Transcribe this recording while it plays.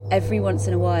every once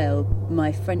in a while,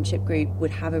 my friendship group would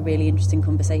have a really interesting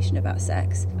conversation about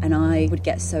sex, and I would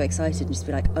get so excited and just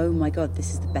be like, oh my God,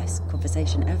 this is the best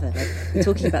conversation ever. Like, we're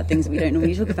talking about things that we don't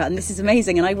normally talk about, and this is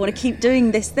amazing, and I want to keep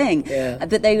doing this thing. Yeah.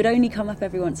 But they would only come up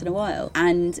every once in a while.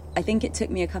 And I think it took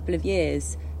me a couple of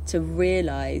years to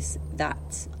realise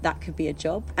that that could be a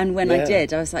job. And when I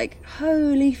did, I was like,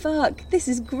 holy fuck, this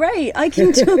is great. I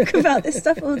can talk about this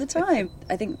stuff all the time.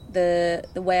 I think the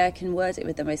way I can word it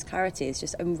with the most clarity is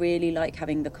just, I really like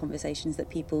having the conversations that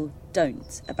people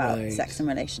don't about sex and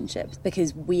relationships,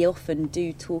 because we often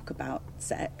do talk about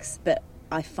sex, but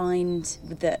I find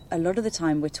that a lot of the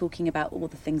time we're talking about all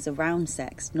the things around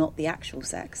sex, not the actual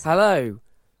sex. Hello,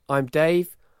 I'm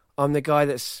Dave. I'm the guy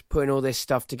that's putting all this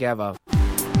stuff together.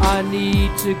 I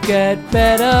need to get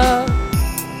better.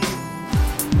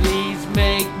 Please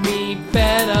make me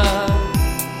better.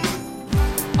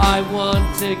 I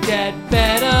want to get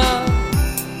better,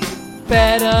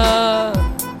 better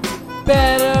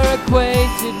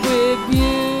acquainted with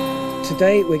you.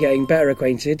 Today we're getting better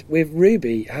acquainted with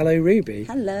Ruby. Hello, Ruby.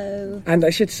 Hello. And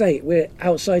I should say, we're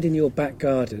outside in your back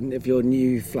garden of your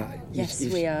new flat. Yes,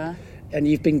 we are. And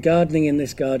you've been gardening in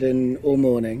this garden all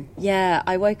morning. Yeah,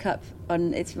 I woke up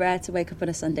it's rare to wake up on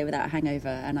a Sunday without a hangover,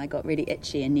 and I got really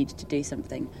itchy and needed to do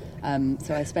something.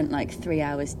 So I spent like 3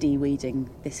 hours de-weeding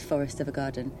this forest of a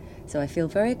garden. So I feel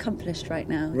very accomplished right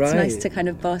now. Right. It's nice to kind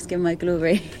of bask in my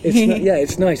glory.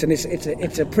 It's nice, and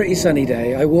it's a pretty sunny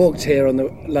day. I walked here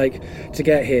to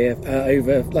get here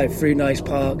over through nice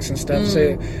parks and stuff. So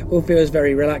it all feels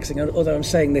very relaxing. Although I'm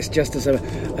saying this just as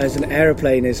an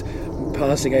aeroplane is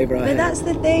passing over our head. But that's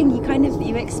the thing.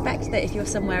 You expect that if you're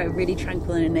somewhere really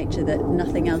tranquil and in nature, that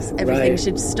nothing else, everything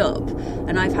should stop.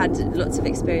 And I've had lots of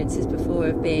experiences before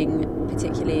of being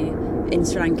particularly in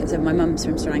Sri Lanka. So my mum's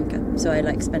from Sri Lanka, so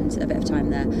I spent a bit of time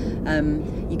there.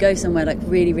 You go somewhere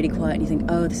really, really quiet, and you think,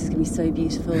 oh, this is going to be so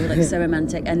beautiful, so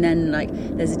romantic. And then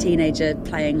there's a teenager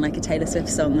playing a Taylor Swift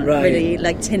song, really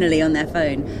tinnily on their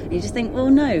phone. And you just think, well,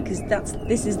 no, because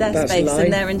this is their space, life.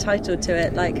 And they're entitled to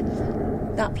it.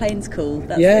 That plane's cool.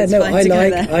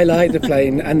 I like the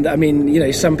plane, and I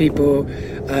mean, some people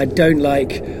don't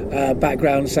like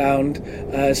background sound.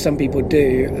 Some people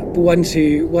do. But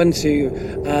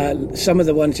some of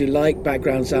the ones who like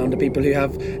background sound are people who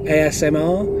have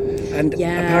ASMR. And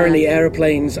apparently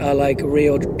aeroplanes are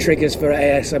real triggers for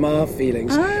ASMR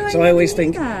feelings. So I always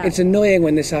think it's annoying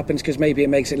when this happens, because maybe it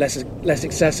makes it less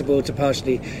accessible to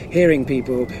partially hearing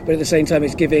people, but at the same time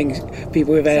it's giving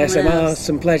people with ASMR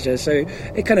some pleasure. So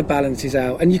it kind of balances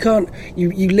out. And you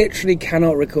literally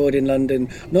cannot record in London,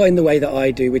 not in the way that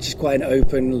I do, which is quite an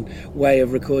open way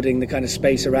of recording the kind of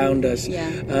space around us.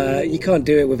 You can't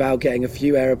do it without getting a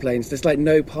few aeroplanes. There's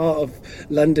no part of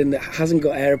London that hasn't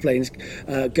got aeroplanes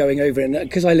going over, and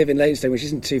because I live in Leytonstone, which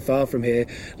isn't too far from here,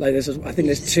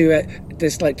 there's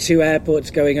two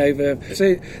airports going over,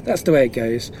 so that's the way it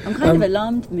goes. I'm kind of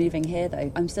alarmed moving here,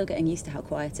 though. I'm still getting used to how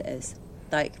quiet it is.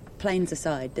 Planes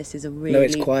aside, this is a really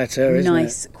it's quieter,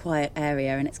 nice, quiet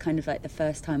area, and it's kind of the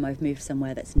first time I've moved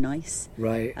somewhere that's nice.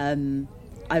 Right.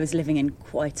 I was living in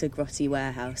quite a grotty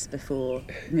warehouse before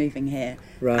moving here,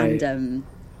 right. And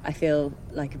I feel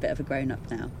like a bit of a grown-up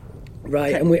now.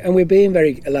 Right, and we're being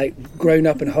very grown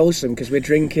up and wholesome, because we're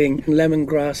drinking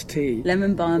lemongrass tea.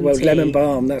 Lemon balm tea. Lemon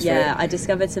balm, that's right. Yeah, I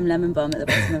discovered some lemon balm at the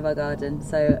bottom of our garden,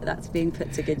 so that's being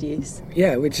put to good use.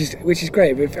 Yeah, which is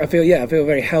great. I feel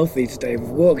very healthy today. We've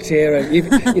walked here,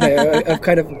 and I've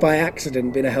kind of by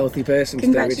accident been a healthy person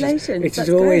today. Congratulations, which is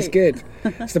always good.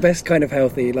 It's the best kind of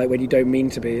healthy, when you don't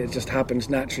mean to be. It just happens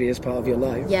naturally as part of your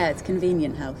life. Yeah, it's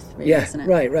convenient health, really, isn't it?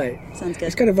 Right. Sounds good.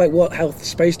 It's kind of what health is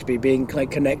supposed to be, being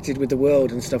connected with the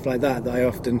world and stuff like that I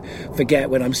often forget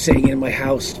when I'm sitting in my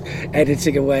house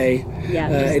editing away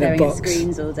just in a box. Staring at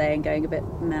screens all day and going a bit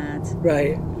mad.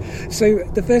 Right. So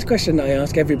the first question I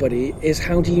ask everybody is,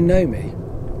 how do you know me?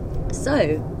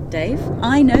 So, Dave,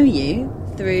 I know you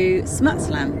through Smut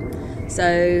Slam.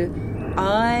 So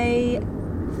I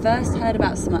first heard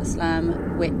about Smut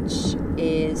Slam, which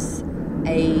is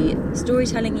a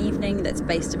storytelling evening that's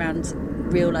based around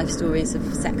real life stories of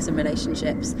sex and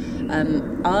relationships.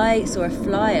 I saw a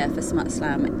flyer for Smut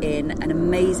Slam in an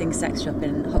amazing sex shop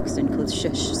in Hoxton called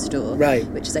Shush Store,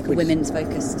 which is a women's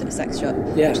focused sex shop,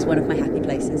 which is one of my happy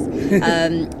places.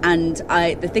 And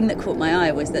the thing that caught my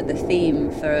eye was that the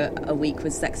theme for a week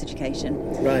was sex education.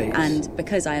 Right. And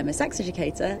because I am a sex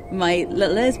educator, my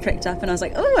little ears pricked up, and I was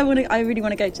like, oh, I really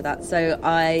want to go to that. So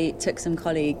I took some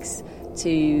colleagues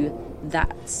to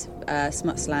that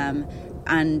Smut Slam,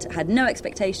 and had no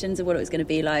expectations of what it was going to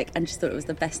be like, and just thought it was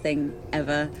the best thing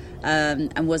ever,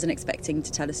 and wasn't expecting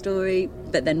to tell a story.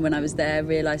 But then when I was there,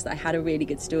 realised that I had a really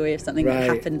good story of something that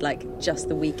happened like just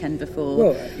the weekend before.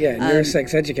 Well, yeah, you're a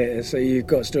sex educator, so you've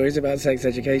got stories about sex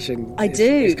education. I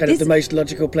do. It's kind of the most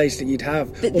logical place that you'd have.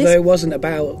 Although it wasn't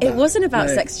about that. It wasn't about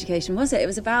sex education, was it? It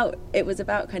was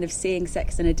about kind of seeing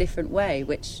sex in a different way,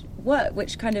 which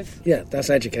kind of... Yeah, that's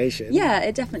education. Yeah,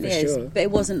 it definitely is. Sure. But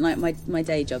it wasn't like my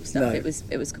day job stuff. No. It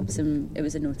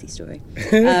was a naughty story.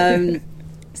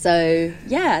 So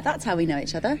yeah, that's how we know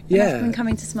each other. Yeah, and I've been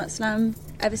coming to Smut Slam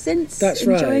ever since. That's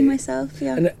enjoying myself.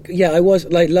 Yeah, and yeah, I was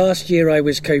like last year I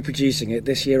was co-producing it.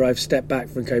 This year I've stepped back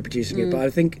from co-producing it. But I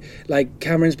think like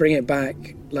Cameron's bringing it back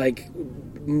like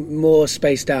more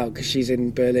spaced out because she's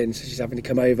in Berlin, so she's having to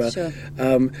come over. Sure.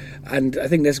 And I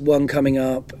think there's one coming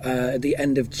up at the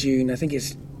end of June. I think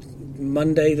it's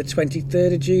Monday the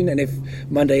 23rd of June, and if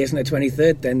Monday isn't the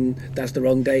 23rd, then that's the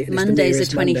wrong date. Monday's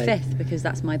the 25th because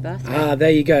that's my birthday. There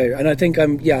you go. And I think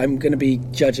I'm going to be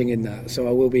judging in that, so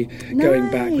I will be going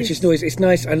back, which is nice. It's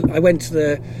nice. I went to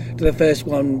the first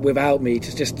one without me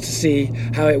to see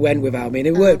how it went without me, and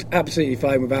it worked absolutely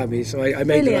fine without me. So I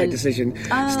made the right decision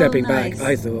stepping back.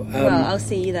 I thought. Well, I'll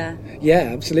see you there. Yeah,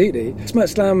 absolutely. Smut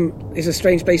Slam is a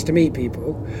strange place to meet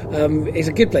people. It's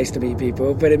a good place to meet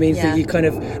people, but it means that you kind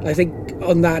of, I think,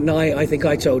 on that night, I think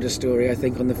I told a story. I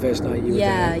think on the first night you were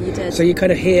there. You did. So you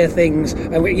kind of hear things,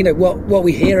 and what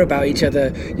we hear about each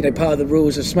other. Part of the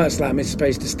rules of Smut Slam is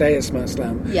supposed to stay at Smut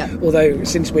Slam. Yeah. Although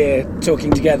since we're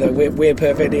talking together, we're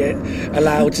perfectly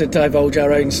allowed to divulge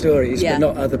our own stories, but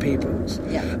not other people's.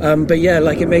 Yeah. But yeah,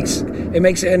 like it makes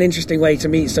it an interesting way to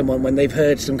meet someone when they've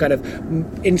heard some kind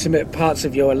of intimate parts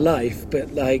of your life,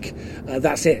 but like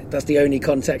that's it. That's the only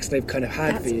context they've kind of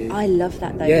had for you. I love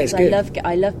that though. Yeah, it's good.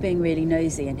 I love being really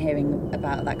nosy and hearing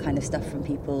about that kind of stuff from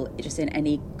people just in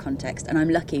any context. And I'm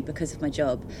lucky because of my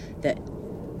job that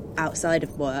outside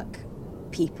of work,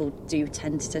 people do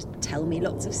tend to tell me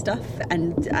lots of stuff,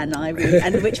 and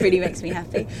which really makes me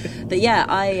happy. But yeah,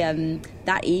 I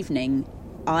that evening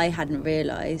I hadn't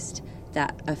realised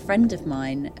that a friend of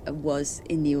mine was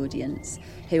in the audience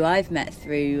who I've met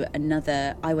through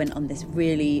another. I went on this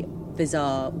really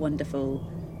bizarre, wonderful,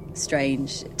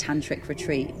 strange tantric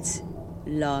retreat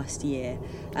last year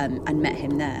and met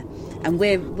him there, and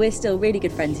we're still really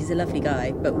good friends. He's a lovely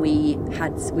guy, but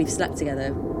we've slept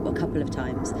together a couple of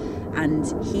times, and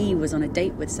he was on a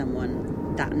date with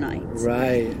someone that night.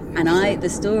 Right. And the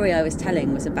story I was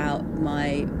telling was about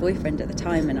my boyfriend at the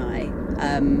time and I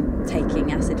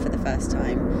taking acid for the first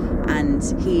time, and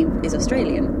he is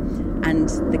Australian. And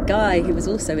the guy who was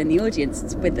also in the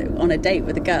audience on a date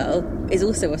with a girl is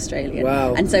also Australian.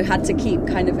 Wow. And so had to keep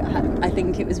I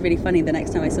think it was really funny the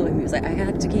next time I saw him, he was like, I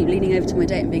had to keep leaning over to my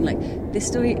date and being like, this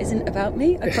story isn't about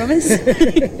me, I promise.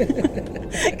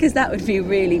 Because that would be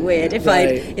really weird if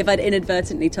I'd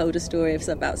inadvertently told a story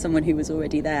about someone who was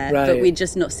already there, but we'd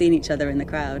just not seen each other in the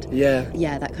crowd.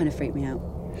 Yeah, that kind of freaked me out.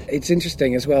 It's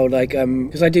interesting as well, like,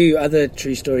 because I do other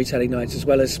true storytelling nights as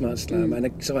well as Smut Slam,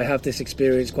 and so I have this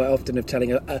experience quite often of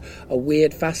telling a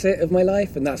weird facet of my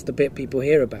life, and that's the bit people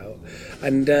hear about.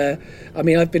 And I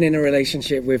mean, I've been in a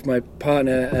relationship with my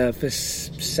partner for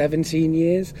 17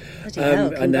 years.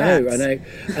 I know.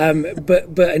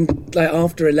 But like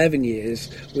after 11 years,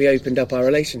 we opened up our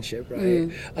relationship,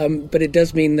 right? But it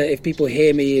does mean that if people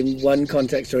hear me in one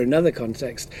context or another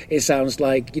context, it sounds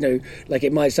like, like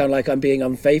it might sound like I'm being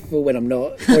unfaithful when I'm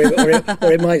not,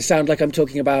 or it might sound like I'm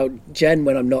talking about Jen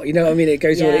when I'm not. I mean, it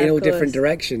goes in all different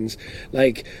directions.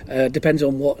 Like, depends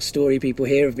on what story people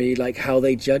hear of me, like how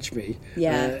they judge me.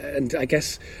 And I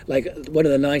guess like one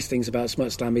of the nice things about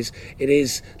Smut Slam is it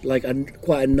is like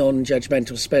quite a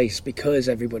non-judgmental space, because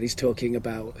everybody's talking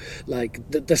about like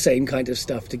the same kind of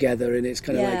stuff together, and it's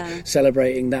kind of like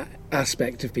celebrating that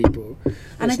aspect of people.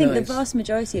 And I think the vast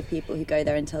majority of people who go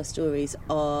there and tell stories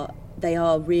are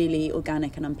really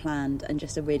organic and unplanned, and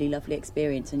just a really lovely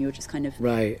experience, and you're just kind of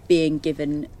being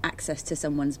given access to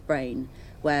someone's brain,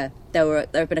 where there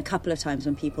have been a couple of times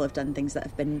when people have done things that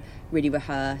have been really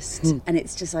rehearsed, and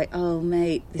it's just like, oh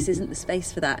mate, this isn't the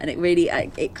space for that. And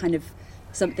it kind of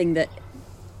something that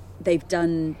they've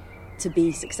done to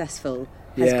be successful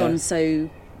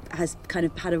has kind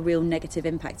of had a real negative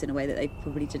impact in a way that they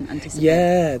probably didn't anticipate.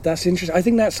 Yeah, that's interesting. I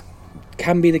think that's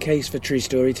can be the case for true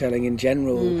storytelling in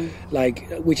general, like,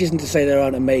 which isn't to say there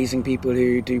aren't amazing people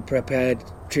who do prepared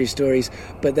true stories,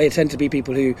 but they tend to be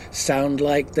people who sound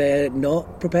like they're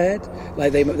not prepared,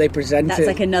 like they present that's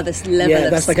like another level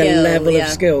of that's skill. Like a level of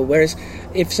skill. Whereas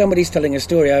if somebody's telling a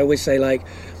story, I always say, like,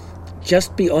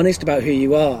 just be honest about who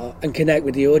you are and connect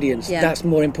with the audience. Yeah. That's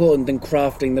more important than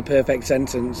crafting the perfect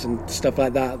sentence and stuff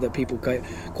like that people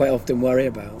quite often worry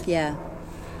about. Yeah.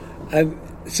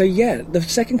 So yeah, the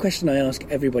second question I ask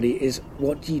everybody is,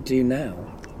 what do you do now?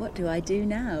 What do I do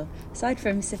now? Aside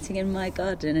from sitting in my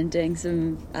garden and doing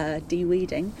some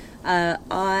de-weeding,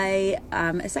 I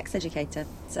am a sex educator.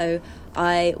 So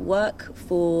I work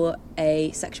for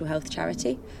a sexual health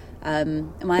charity.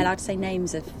 Am I allowed to say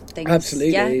names of things?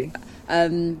 Absolutely. Yeah.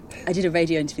 I did a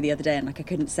radio interview the other day and I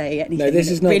couldn't say anything. No,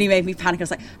 this is not... really made me panic. I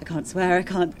was like, I can't swear, I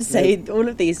can't say all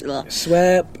of these.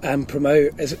 Swear and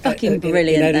promote as fucking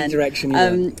brilliant. In any direction you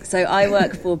want. So I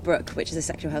work for Brook, which is a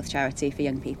sexual health charity for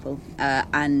young people.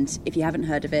 And if you haven't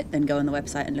heard of it, then go on the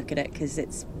website and look at it because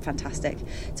it's fantastic.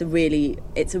 It's a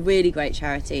really great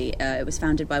charity. It was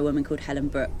founded by a woman called Helen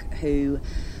Brook who.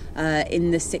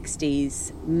 In the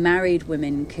 60s, married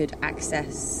women could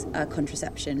access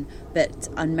contraception, but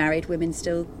unmarried women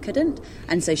still couldn't.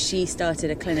 And so she started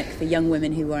a clinic for young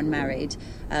women who were unmarried.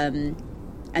 And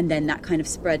then that kind of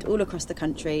spread all across the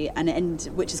country,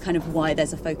 which is kind of why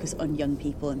there's a focus on young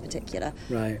people in particular.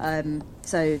 Right.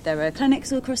 So there are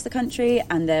clinics all across the country,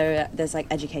 and there's like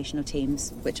educational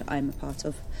teams, which I'm a part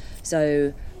of.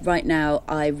 So right now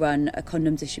I run a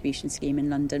condom distribution scheme in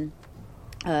London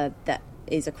that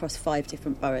is across 5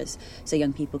 different boroughs, so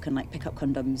young people can like pick up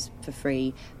condoms for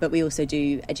free, but we also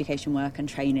do education work and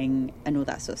training and all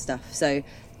that sort of stuff. So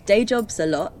day job's a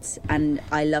lot and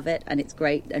I love it and it's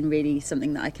great and really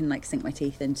something that I can like sink my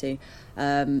teeth into,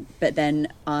 but then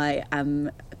I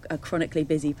am a chronically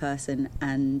busy person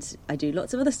and I do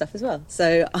lots of other stuff as well.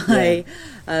 So I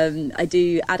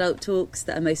do adult talks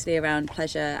that are mostly around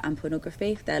pleasure and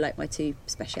pornography. They're like my 2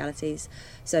 specialities.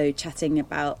 So chatting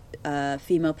about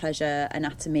female pleasure,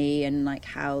 anatomy, and like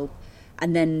how,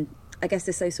 and then I guess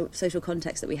the social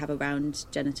context that we have around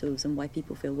genitals and why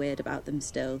people feel weird about them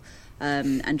still,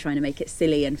 and trying to make it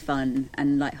silly and fun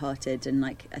and lighthearted and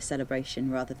like a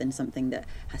celebration rather than something that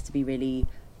has to be really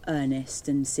earnest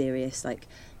and serious. Like,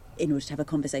 in order to have a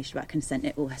conversation about consent,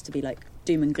 it all has to be like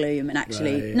doom and gloom, and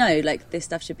actually no, like this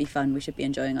stuff should be fun. We should be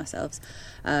enjoying ourselves.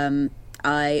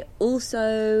 I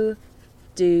also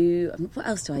do, what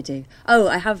else do I do?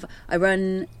 I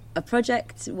run a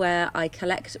project where I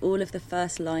collect all of the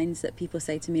first lines that people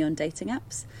say to me on dating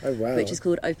apps. Oh wow. Which is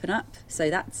called Open Up. So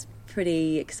that's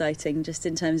pretty exciting just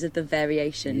in terms of the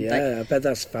variation. Yeah, like, I bet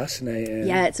that's fascinating.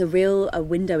 Yeah, it's a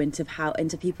window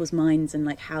into people's minds and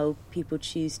like how people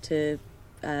choose to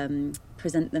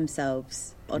present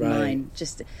themselves online.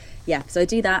 Right. So I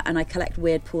do that, and I collect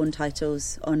weird porn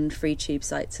titles on free tube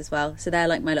sites as well. So they're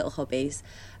like my little hobbies.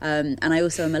 And I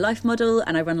also am a life model,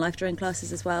 and I run life drawing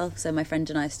classes as well. So my friend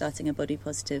and I are starting a body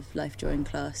positive life drawing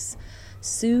class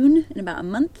soon, in about a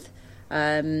month.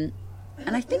 And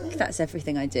I think that's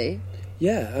everything I do.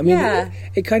 Yeah, I mean,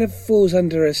 it kind of falls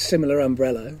under a similar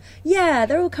umbrella. Yeah,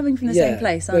 they're all coming from the same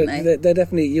place, aren't they?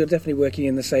 You're definitely working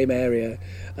in the same area,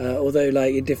 although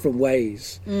like in different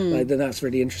ways. Like, then that's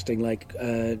really interesting. Like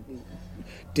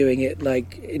doing it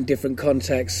like in different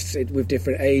contexts with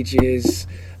different ages.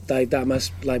 Like that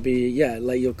must like be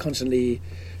like you're constantly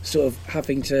sort of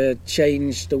having to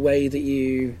change the way that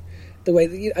you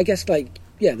I guess like.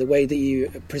 Yeah, the way that you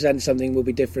present something will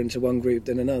be different to one group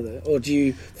than another. Or do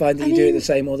you find that you do it the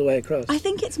same all the way across? I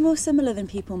think it's more similar than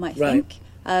people might think.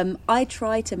 I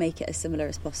try to make it as similar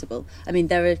as possible. I mean,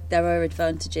 there are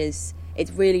advantages. It's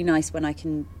really nice when I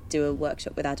can do a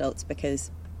workshop with adults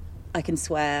because I can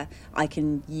swear, I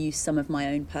can use some of my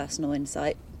own personal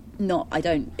insight.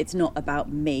 It's not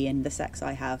about me and the sex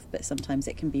I have, but sometimes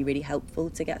it can be really helpful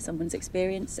to get someone's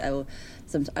experience. Or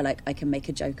I can make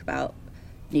a joke about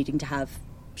needing to have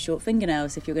short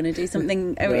fingernails if you're going to do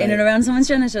something in and around someone's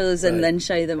genitals, and then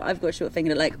show them I've got short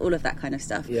fingernails, like all of that kind of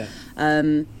stuff.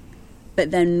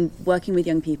 But then working with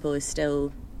young people is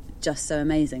still just so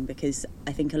amazing because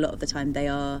I think a lot of the time they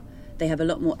have a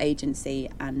lot more agency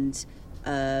and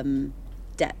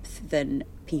depth than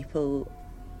people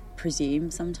presume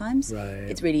sometimes.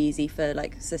 It's really easy for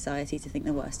like society to think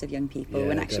the worst of young people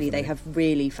when actually they have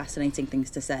really fascinating things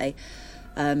to say.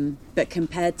 But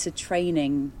compared to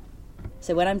training,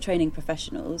 so when I'm training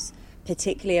professionals,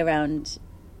 particularly around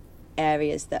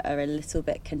areas that are a little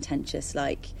bit contentious,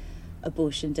 like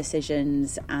abortion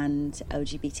decisions and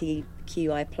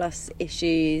LGBTQI plus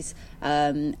issues,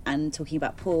 and talking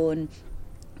about porn,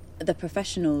 the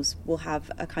professionals will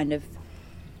have a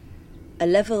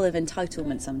level of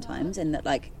entitlement sometimes, in that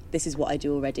like, this is what I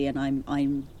do already and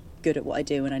I'm good at what I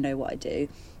do and I know what I do.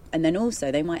 And then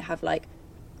also they might have like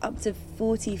up to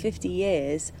 40, 50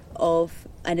 years of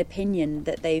an opinion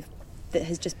that they've that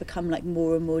has just become like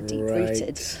more and more deep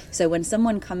rooted. So when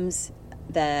someone comes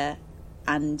there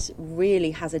and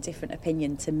really has a different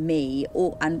opinion to me,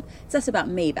 and it's less about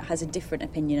me, but has a different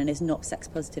opinion and is not sex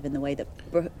positive in the way that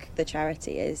Brooke, the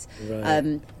charity, is,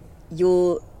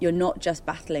 you're not just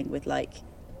battling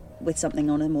with something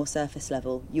on a more surface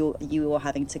level. You are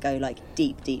having to go like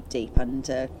deep and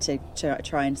to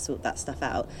try and sort that stuff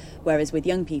out. Whereas with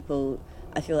young people,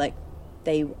 I feel like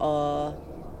they are,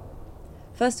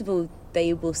 first of all,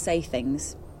 they will say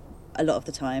things a lot of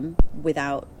the time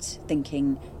without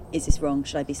thinking, is this wrong?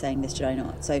 Should I be saying this? Should I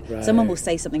not? So someone will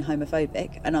say something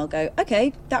homophobic and I'll go,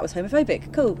 okay, that was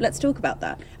homophobic. Cool, let's talk about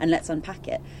that and let's unpack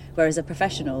it. Whereas a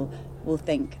professional will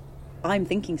think, I'm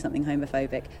thinking something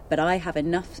homophobic, but I have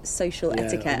enough social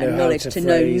etiquette and knowledge to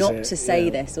know not to say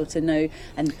this or to know.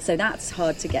 And so that's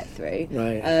hard to get through.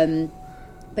 Right.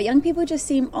 But young people just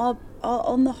seem, are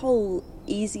on the whole,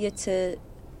 easier to...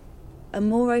 are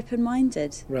more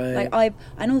open-minded. Right. Like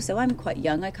and also I'm quite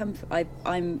young.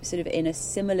 I'm sort of in a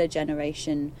similar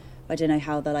generation. I don't know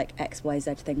how the like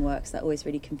XYZ thing works. That always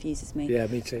really confuses me. Yeah,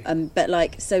 me too. But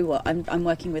like, so what? I'm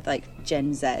working with like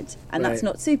Gen Z, and that's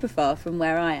not super far from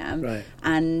where I am. Right.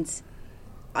 And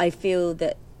I feel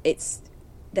that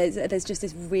there's just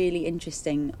this really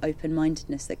interesting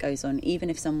open-mindedness that goes on, even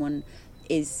if someone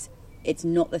is. It's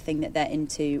not the thing that they're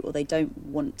into, or they don't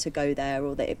want to go there,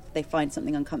 or if they find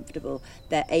something uncomfortable,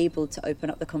 they're able to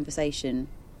open up the conversation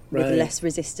with less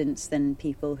resistance than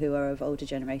people who are of older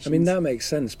generations. I mean, that makes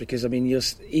sense, because I mean,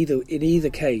 in either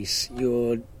case,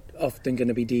 you're often going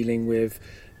to be dealing with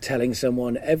telling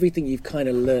someone everything you've kind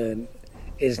of learned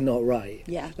is not right.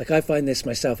 Yeah. Like I find this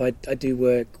myself. I do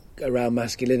work around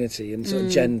masculinity and sort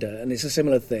of gender, and it's a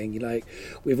similar thing. Like,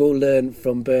 we've all learned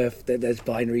from birth that there's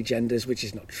binary genders, which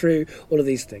is not true, all of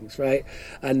these things, right?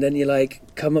 And then you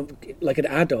like come up like an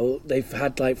adult, they've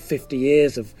had like 50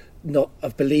 years of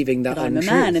believing that I'm a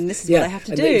man and this is what I have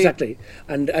to do. Exactly.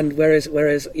 And whereas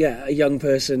a young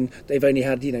person, they've only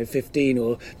had 15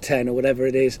 or 10 or whatever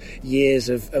it is years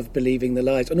of believing the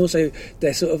lies. And also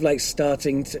they're sort of like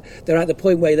they're at the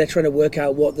point where they're trying to work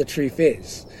out what the truth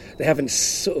is. They haven't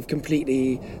sort of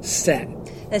completely set.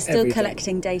 They're still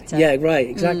collecting data. Yeah, right,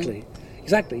 exactly.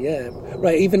 Exactly, yeah.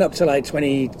 Right, even up to like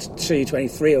 22,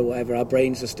 23 or whatever, our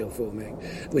brains are still forming,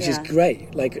 which is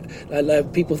great. Like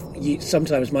people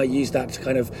sometimes might use that to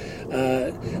kind of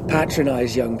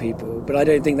patronise young people, but I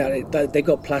don't think that they've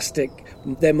got plastic,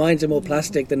 their minds are more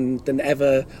plastic than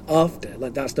ever after.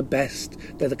 Like, that's the best,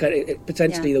 they're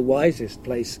potentially the wisest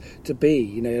place to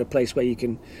be, a place where you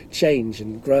can change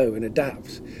and grow and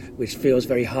adapt, which feels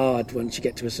very hard once you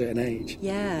get to a certain age.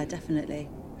 Yeah, definitely.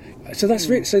 So that's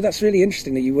really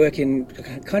interesting that you work in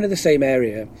kind of the same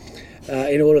area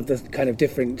in all of the kind of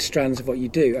different strands of what you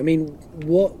do. I mean,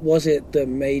 what was it that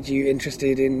made you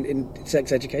interested in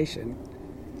sex education?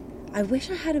 I wish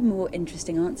I had a more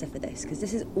interesting answer for this, because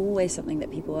this is always something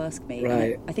that people ask me.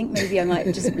 Right. I think maybe I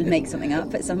might just make something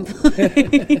up at some point.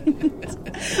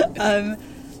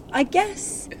 I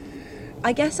guess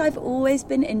I've always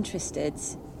been interested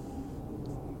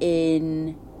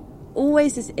in...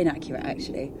 Always is inaccurate,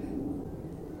 actually.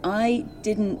 I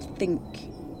didn't think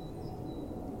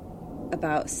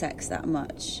about sex that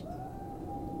much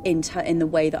in the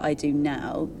way that I do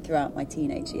now throughout my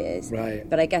teenage years. Right.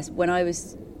 But I guess when I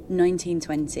was 19,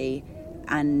 20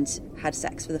 and had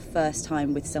sex for the first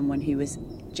time with someone who was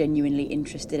genuinely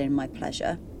interested in my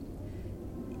pleasure,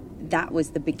 that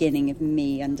was the beginning of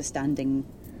me understanding.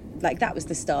 Like, that was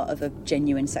the start of a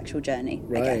genuine sexual journey,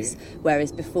 I guess.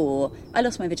 Whereas before, I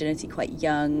lost my virginity quite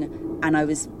young, and I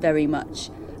was very much...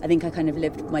 I think I kind of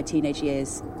lived my teenage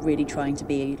years really trying to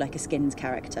be like a Skins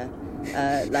character.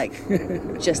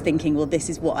 Just thinking, well, this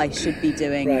is what I should be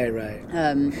doing.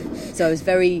 Right. So I was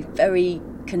very, very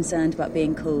concerned about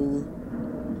being cool,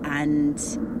 and...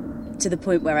 to the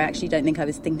point where I actually don't think I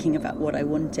was thinking about what I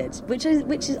wanted, which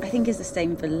is I think is the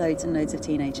same for loads and loads of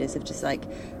teenagers, of just like,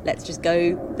 let's just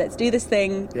go, let's do this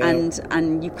thing,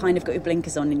 and you kind of got your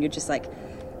blinkers on and you're just like,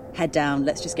 head down,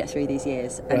 let's just get through these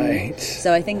years. And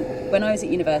so I think when I was at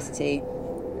university,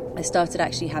 I started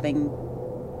actually having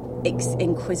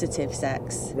inquisitive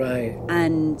sex, right,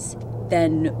 and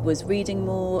then was reading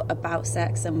more about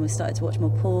sex and was started to watch more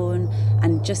porn,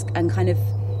 and kind of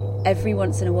every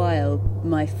once in a while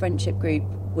my friendship group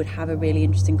would have a really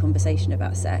interesting conversation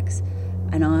about sex,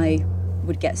 and I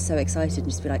would get so excited and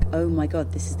just be like, oh my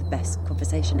god, this is the best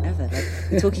conversation ever. Like,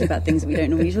 we're talking about things that we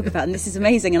don't normally talk about, and this is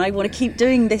amazing, and I want to keep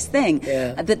doing this thing.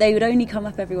 But they would only come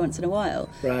up every once in a while.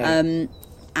 Right.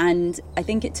 And I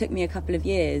think it took me a couple of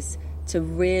years to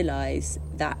realise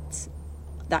that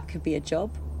could be a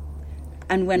job.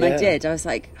 And when I did, I was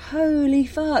like, holy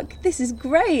fuck, this is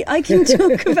great. I can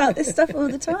talk about this stuff all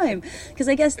the time. Because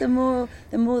I guess the more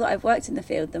that I've worked in the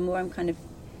field, the more I'm kind of,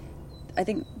 I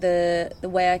think the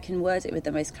way I can word it with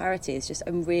the most clarity is just,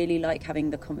 I'm really like having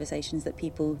the conversations that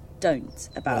people don't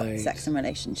about sex and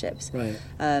relationships. Right.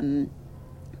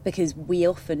 Because we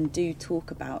often do talk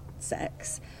about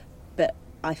sex, but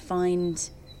I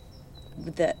find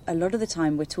that a lot of the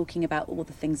time we're talking about all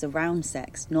the things around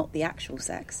sex, not the actual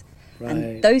sex. Right.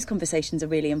 And those conversations are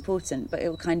really important, but it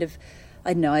will kind of,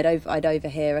 I don't know, I'd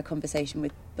overhear a conversation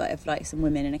with like some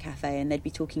women in a cafe, and they'd be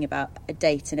talking about a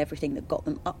date and everything that got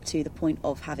them up to the point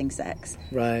of having sex.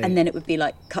 Right. And then it would be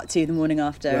like cut to the morning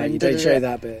after. Right, and you don't show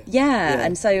that bit. Yeah,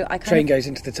 and so I Train goes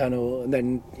into the tunnel, and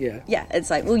then, Yeah,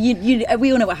 it's like, well,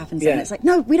 we all know what happens then. It's like,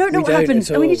 no, we don't know what happens,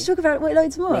 and we need to talk about it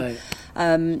loads more.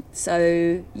 Right.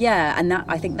 So, yeah, and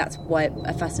I think that's why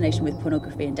a fascination with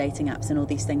pornography and dating apps and all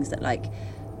these things that, like,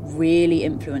 really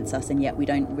influence us, and yet we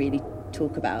don't really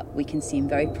talk about. We consume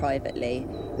very privately,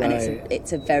 and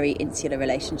it's a very insular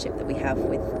relationship that we have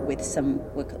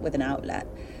with an outlet.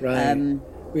 Right.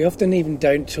 We often even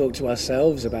don't talk to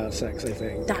ourselves about sex, I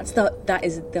think. That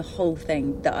is the whole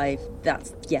thing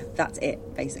that's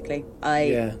it basically.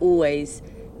 I always,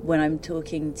 when I'm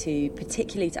talking to,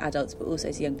 particularly to adults but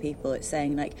also to young people, it's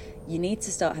saying, like, you need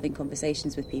to start having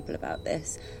conversations with people about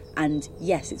this. And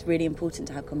yes, it's really important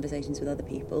to have conversations with other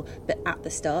people, but at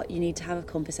the start you need to have a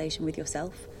conversation with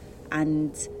yourself.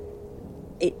 And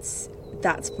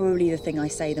that's probably the thing I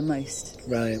say the most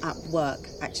at work,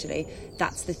 actually.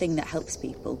 That's the thing that helps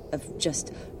people.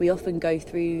 We often go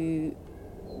through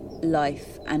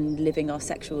life and living our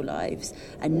sexual lives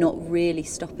and not really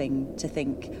stopping to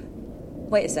think,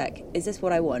 wait a sec, is this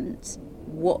what I want?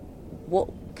 What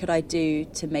could I do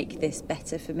to make this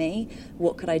better for me?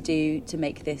 What could I do to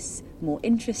make this more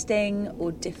interesting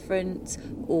or different?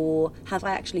 Or have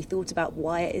I actually thought about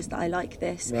why it is that I like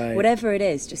this? Right. Whatever it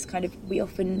is, just kind of, we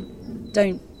often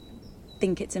don't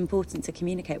think it's important to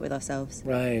communicate with ourselves.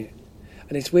 Right.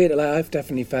 And it's weird, like, I've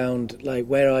definitely found, like,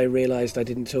 where I realised I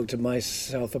didn't talk to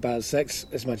myself about sex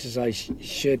as much as I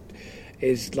should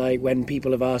is, like, when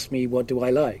people have asked me, what do I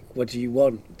like? What do you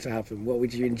want to happen? What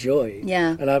would you enjoy?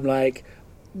 Yeah. And I'm like,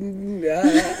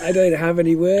 I don't have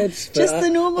any words. Just the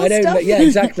normal stuff. Yeah,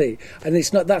 exactly. And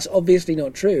that's obviously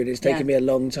not true. And it's taken me a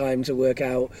long time to work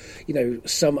out, I'm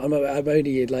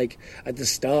only, like, at the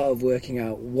start of working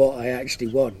out what I actually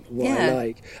want, what I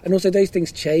like. And also those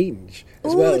things change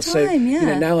as all well. The time,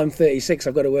 so, now I'm 36,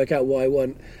 I've got to work out what I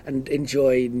want and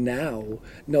enjoy now,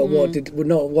 not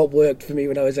what worked for me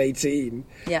when I was 18.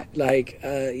 Yeah. Like,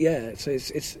 so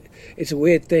it's a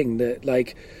weird thing that,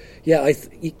 like,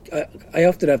 I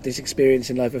often have this experience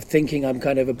in life of thinking I'm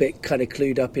kind of a bit kind of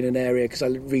clued up in an area because I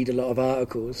read a lot of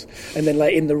articles, and then,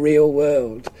 like, in the real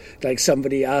world, like,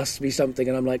 somebody asks me something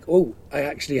and I'm like, oh, I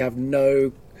actually have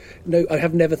I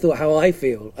have never thought how I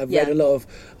feel. I've read a lot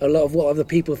of what other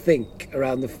people think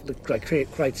around the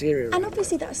criteria. And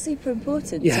obviously that's super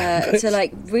important to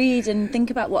like read and think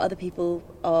about what other people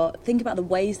think about the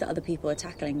ways that other people are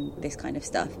tackling this kind of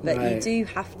stuff. But you do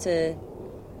have to.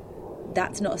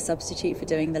 That's not a substitute for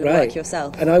doing the work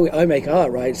yourself. And I make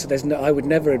art, right? So I would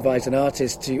never advise an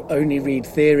artist to only read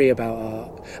theory about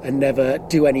art and never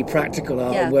do any practical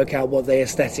art and work out what they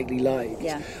aesthetically like.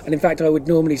 Yeah. And in fact, I would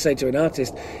normally say to an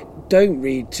artist, don't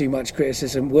read too much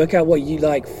criticism. Work out what you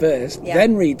like first,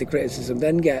 then read the criticism,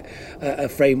 then get a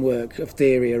framework of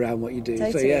theory around what you do.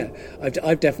 Totally. So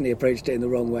I've definitely approached it in the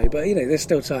wrong way, but there's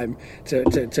still time to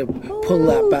pull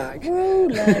that back. We're all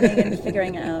learning and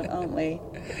figuring it out, aren't we?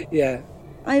 Yeah.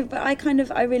 I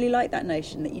really like that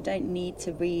notion that you don't need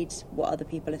to read what other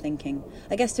people are thinking.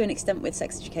 I guess to an extent with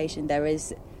sex education,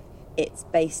 it's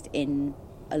based in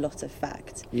a lot of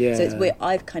fact. Yeah. So it's weird.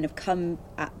 I've kind of come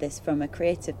at this from a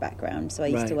creative background. So I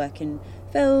used to work in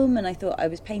film, and I thought I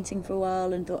was painting for a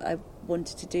while, and thought I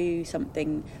wanted to do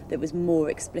something that was more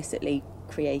explicitly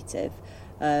creative.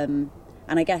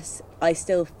 And I guess I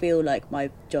still feel like my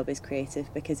job is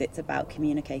creative because it's about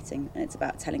communicating and it's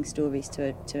about telling stories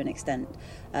to an extent.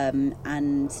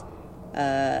 And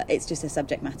it's just a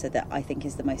subject matter that I think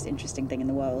is the most interesting thing in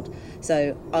the world.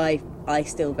 So I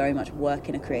still very much work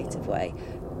in a creative way.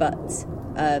 But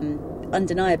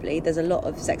undeniably, there's a lot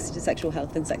of sexual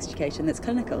health and sex education that's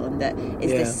clinical, and that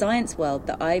is this science world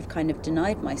that I've kind of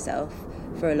denied myself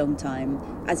for a long time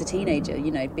as a teenager,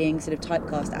 being sort of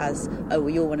typecast as, oh, well,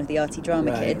 you're one of the arty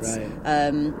drama kids.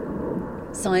 Right.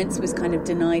 science was kind of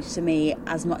denied to me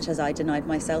as much as I denied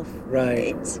myself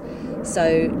it.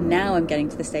 So now I'm getting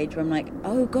to the stage where I'm like,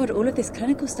 oh God, all of this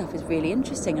clinical stuff is really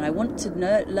interesting, and I want to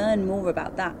learn more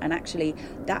about that, and actually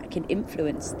that can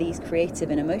influence these creative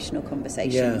and emotional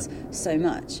conversations so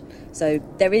much. So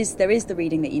there is the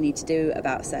reading that you need to do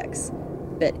about sex,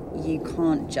 but you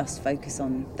can't just focus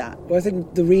on that. Well, I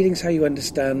think the reading's how you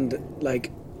understand,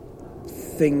 like,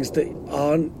 things that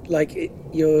aren't like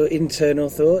your internal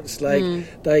thoughts, like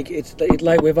it's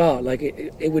like with art, like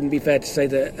it wouldn't be fair to say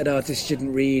that an artist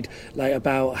shouldn't read like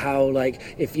about how, like,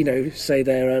 if say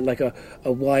they're like a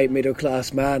white middle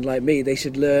class man like me, they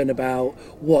should learn about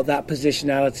what that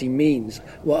positionality means,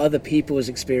 what other people's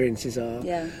experiences are.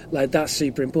 Like, that's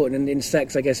super important. And in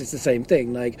sex, I guess it's the same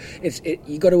thing. Like,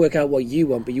 you got to work out what you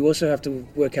want, but you also have to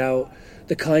work out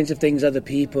the kinds of things other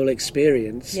people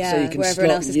experience, so you can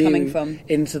slot you coming from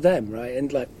into them, right?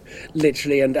 And like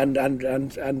literally and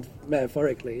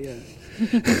metaphorically,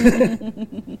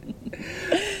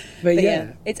 but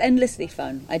yeah, it's endlessly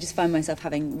fun. I just find myself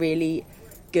having really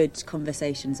good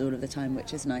conversations all of the time,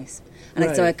 which is nice. And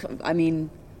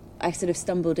I sort of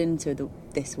stumbled into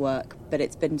this work, but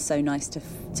it's been so nice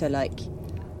to like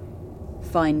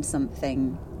find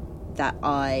something that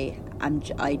I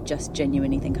just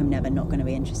genuinely think I'm never not going to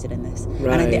be interested in this.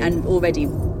 Right. And already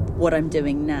what I'm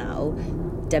doing now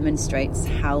demonstrates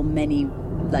how many,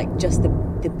 like, just the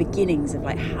beginnings of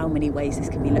like how many ways this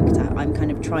can be looked at. I'm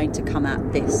kind of trying to come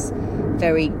at this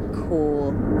very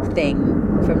core thing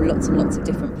from lots and lots of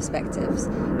different perspectives,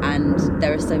 and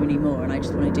there are so many more, and I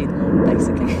just want to do them all,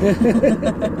 basically.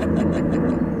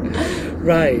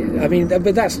 Right. I mean,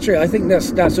 but that's true. I think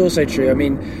that's also true. I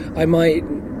mean, I might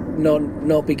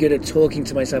not be good at talking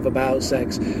to myself about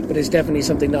sex, but it's definitely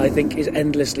something that I think is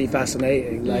endlessly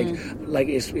fascinating. Like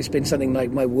it's been something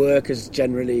like my work has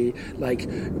generally like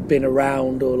been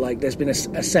around, or like there's been a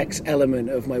sex element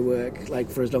of my work like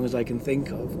for as long as I can think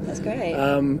of. That's great.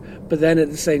 But then at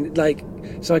the same, like,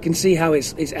 so I can see how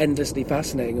it's endlessly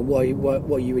fascinating, and what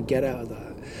you would get out of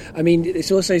that. I mean,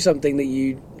 it's also something that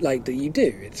you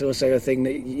do. It's also a thing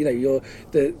that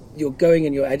you're going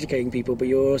and you're educating people, but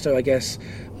you're also, I guess,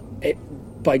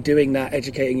 by doing that,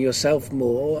 educating yourself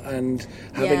more and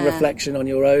having reflection on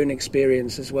your own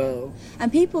experience as well.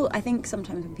 And people, I think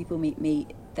sometimes when people meet me,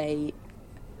 they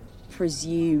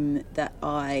presume that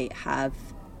I have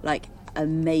like I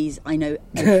know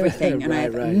everything and I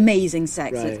have amazing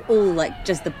sex. Right. It's all like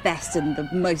just the best and the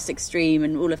most extreme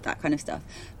and all of that kind of stuff,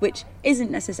 which isn't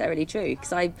necessarily true,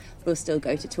 because I will still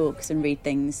go to talks and read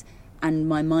things and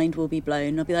my mind will be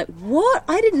blown. I'll be like, what?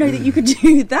 I didn't know that you could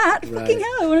do that. Fucking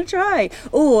hell, I want to try.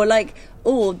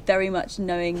 Or very much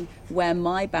knowing where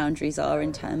my boundaries are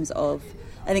in terms of,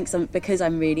 I think because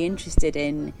I'm really interested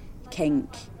in kink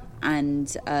and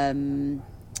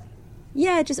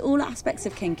just all aspects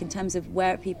of kink in terms of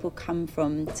where people come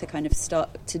from to kind of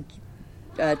start to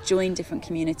join different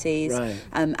communities,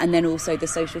 and then also the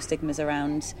social stigmas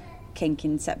around kink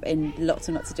in lots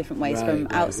and lots of different ways from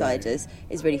outsiders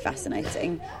is really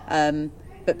fascinating.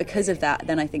 But because of that,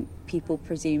 then I think people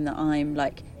presume that I'm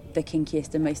like the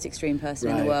kinkiest and most extreme person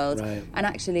in the world. And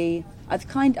actually, I've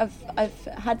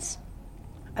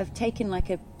taken like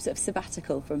a sort of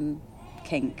sabbatical from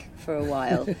kink for a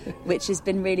while, which has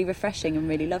been really refreshing and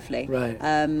really lovely.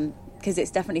 Because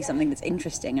it's definitely something that's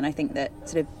interesting, and I think that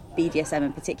sort of BDSM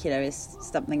in particular is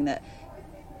something that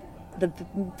the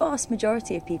vast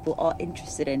majority of people are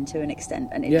interested in to an extent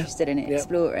and interested in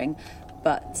exploring.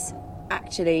 But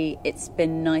actually it's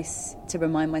been nice to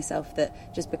remind myself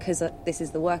that just because this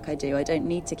is the work I do, I don't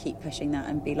need to keep pushing that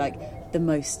and be like the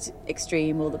most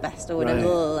extreme or the best or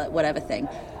whatever thing.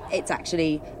 It's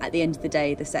actually, at the end of the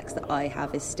day, the sex that I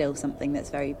have is still something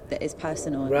that is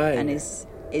personal and is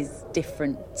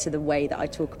different to the way that I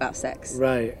talk about sex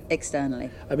externally.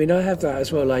 I mean, I have that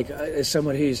as well. Like, as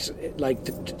someone who's like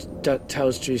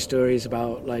tells true stories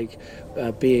about like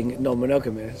being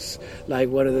non-monogamous, like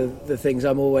one of the things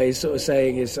I'm always sort of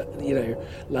saying is,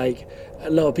 like a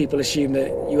lot of people assume that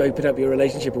you open up your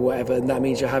relationship or whatever, and that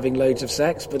means you're having loads of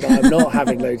sex, but I'm not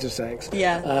having loads of sex. You're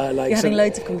having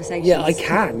loads of conversations. Yeah, I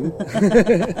can.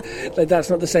 Like, that's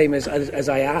not the same as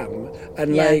I am.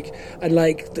 And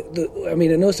I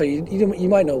mean, and also you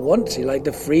might not want to, like,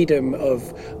 the freedom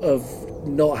of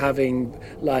not having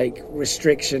like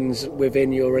restrictions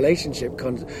within your relationship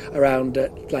around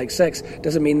like sex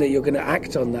doesn't mean that you're going to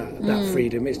act on that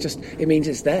freedom. It means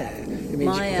it's there. It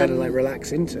means you can kind of like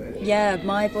relax into it. Yeah,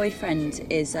 my boyfriend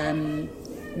is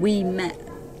we met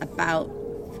about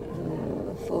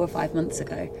 4 or 5 months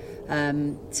ago,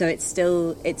 So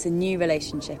it's a new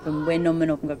relationship, and we're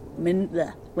non-monogamous,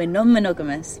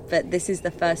 but this is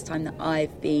the first time that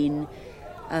I've been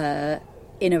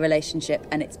in a relationship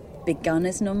and it's begun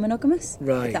as non-monogamous,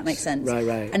 right, if that makes sense.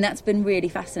 Right. And that's been really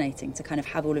fascinating to kind of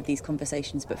have all of these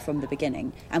conversations, but from the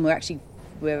beginning. And we're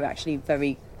actually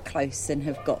very close and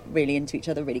have got really into each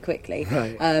other really quickly.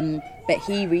 Right. But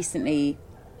he recently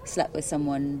slept with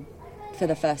someone for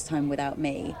the first time without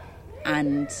me,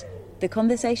 and the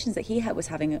conversations that he was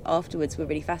having afterwards were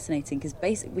really fascinating, because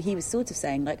basically he was sort of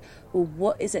saying, like, well,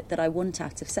 what is it that I want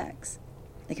out of sex?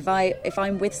 Like, if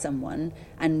I'm with someone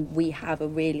and we have a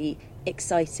really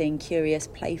exciting, curious,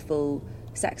 playful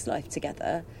sex life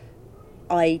together,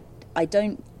 I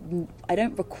don't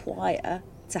require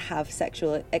to have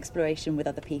sexual exploration with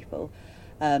other people.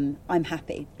 I'm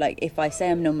happy. Like, if I say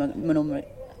I'm non-monogamous,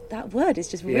 that word is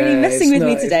just really messing with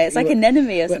me today. It's like an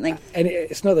enemy or something. And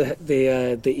it's not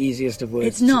the easiest of words.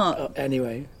 It's not.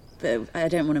 Anyway. But I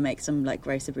don't want to make some like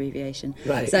gross abbreviation.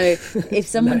 Right. So if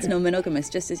someone's non-monogamous,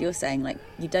 just as you're saying, like,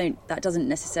 that doesn't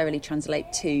necessarily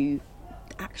translate to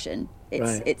action.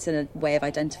 It's a way of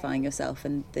identifying yourself,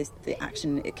 and the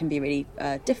action, it can be really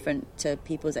different to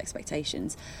people's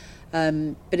expectations.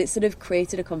 But it sort of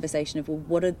created a conversation of,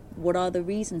 well, what are the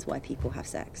reasons why people have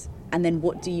sex? And then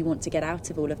what do you want to get out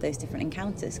of all of those different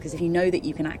encounters? Because if you know that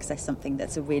you can access something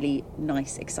that's a really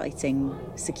nice, exciting,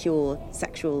 secure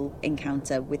sexual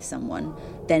encounter with someone,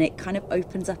 then it kind of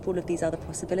opens up all of these other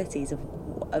possibilities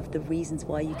of the reasons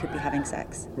why you could be having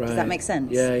sex. Right. Does that make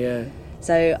sense? Yeah.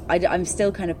 So I'm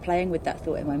still kind of playing with that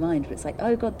thought in my mind, but it's like,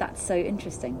 oh God, that's so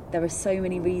interesting. There are so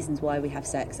many reasons why we have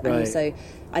sex. And also,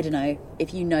 I don't know,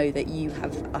 if you know that you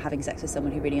are having sex with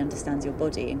someone who really understands your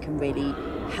body and can really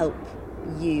help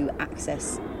you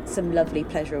access some lovely,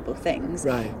 pleasurable things,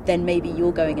 then maybe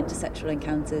you're going into sexual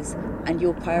encounters and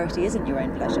your priority isn't your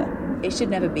own pleasure. It should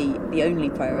never be the only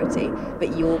priority,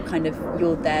 but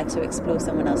you're there to explore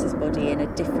someone else's body in a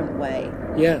different way.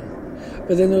 Yeah.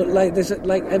 But then,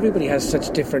 like everybody has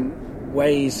such different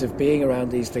ways of being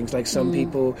around these things. Like, some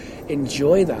people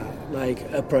enjoy that, like,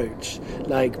 approach,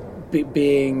 like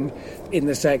being in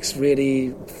the sex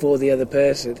really for the other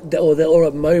person, or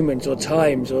at moments or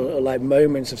times or like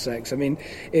moments of sex. I mean,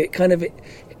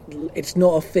 it's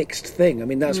not a fixed thing. I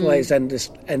mean, that's why it's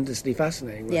endlessly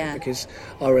fascinating, right? Yeah. Because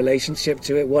our relationship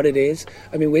to it, what it is.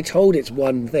 I mean, we're told it's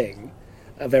one thing,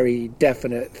 a very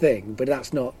definite thing, but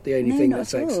that's not the only thing that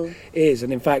sex is.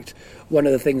 And in fact, one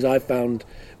of the things I've found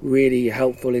really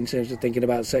helpful in terms of thinking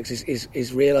about sex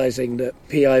is realising that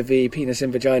PIV, penis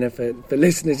in vagina, for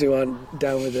listeners who aren't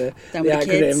down with the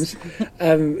acronyms,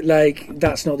 like,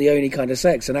 that's not the only kind of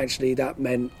sex. And actually that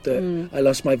meant that I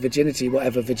lost my virginity,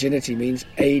 whatever virginity means,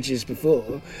 ages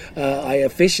before I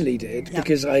officially did,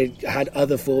 because I had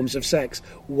other forms of sex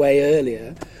way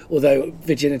earlier, although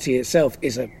virginity itself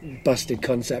is a busted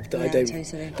concept that I don't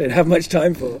have much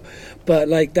time for. But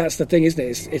like, that's the thing, isn't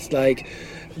it? It's like,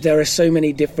 there are so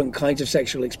many different kinds of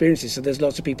sexual experiences. So there's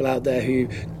lots of people out there who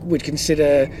would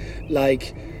consider,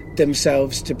 like,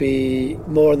 themselves to be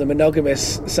more on the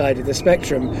monogamous side of the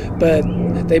spectrum, but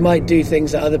they might do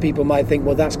things that other people might think,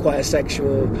 well, that's quite a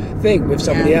sexual thing with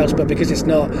somebody else, but because it's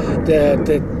not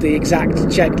the exact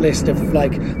checklist of,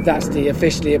 like, that's the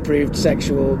officially approved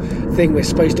sexual thing we're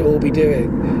supposed to all be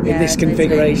doing in this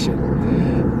configuration.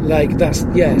 Like, that's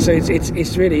so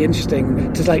it's really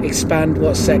interesting to, like, expand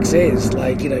what sex is.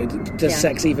 Like, you know, does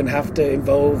sex even have to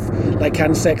involve, like,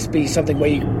 can sex be something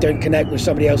where you don't connect with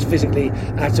somebody else physically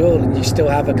at all and you still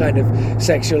have a kind of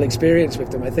sexual experience with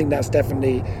them? I think that's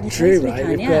definitely true,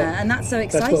 right? And that's so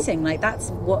exciting. That's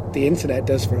what the internet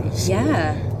does for us.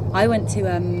 Yeah. I went to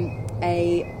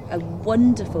a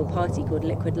wonderful party called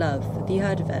Liquid Love. Have you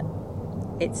heard of it?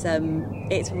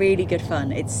 It's really good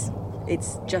fun. It's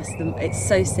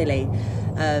so silly,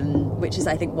 which is,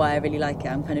 I think, why I really like it.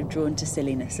 I'm kind of drawn to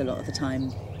silliness a lot of the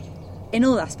time in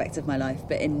all aspects of my life,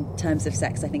 but in terms of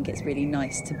sex, I think it's really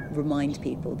nice to remind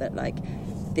people that, like,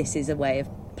 this is a way of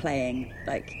playing.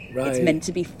 Like, it's meant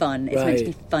to be fun. It's meant to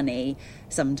be funny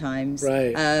sometimes.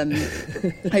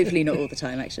 Hopefully not all the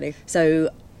time, actually. So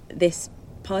this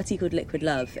party called Liquid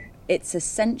Love, it's a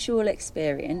sensual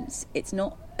experience. It's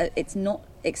not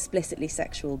explicitly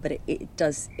sexual, but it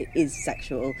is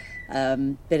sexual,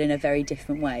 but in a very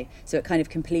different way. So it kind of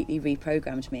completely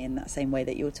reprogrammed me in that same way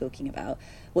that you're talking about.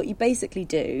 What you basically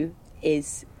do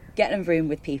is get in a room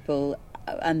with people,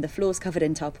 and the floor's covered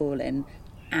in tarpaulin,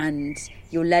 and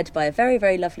you're led by a very,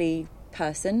 very lovely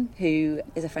person who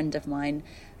is a friend of mine,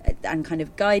 and kind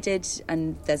of guided,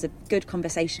 and there's a good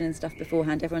conversation and stuff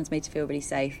beforehand. Everyone's made to feel really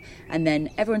safe, and then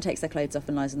everyone takes their clothes off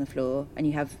and lies on the floor, and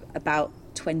you have about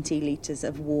 20 litres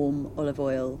of warm olive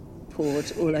oil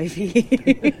poured all over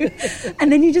you.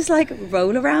 And then you just like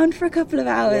roll around for a couple of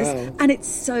hours. Wow. And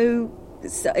it's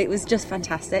it was just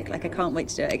fantastic. Like, I can't wait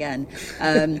to do it again.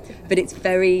 But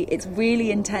it's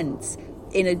really intense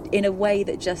in a way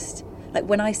that just, like,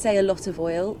 when I say a lot of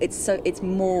oil, it's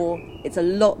a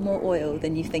lot more oil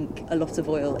than you think a lot of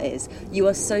oil is. You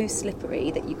are so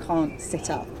slippery that you can't sit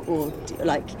up, or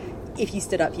like, if you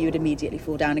stood up, you would immediately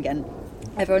fall down again.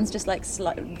 Everyone's just like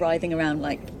writhing around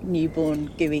like newborn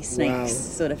gooey snakes,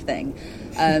 sort of thing.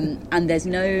 And there's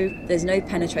no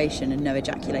penetration and no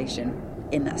ejaculation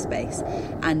in that space.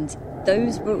 And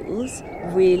those rules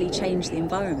really change the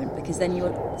environment, because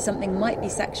then something might be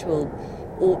sexual,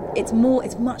 or it's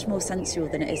much more sensual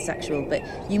than it is sexual, but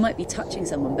you might be touching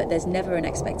someone, but there's never an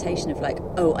expectation of like,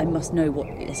 oh, I must know what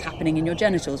is happening in your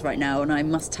genitals right now, and I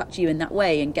must touch you in that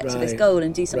way and get to this goal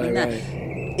and do something there.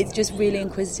 It's just really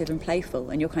inquisitive and playful,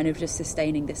 and you're kind of just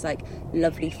sustaining this like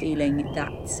lovely feeling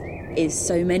that is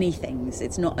so many things.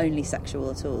 It's not only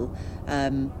sexual at all.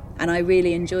 And I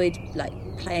really enjoyed like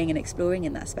playing and exploring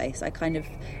in that space. I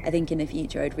think in the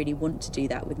future I'd really want to do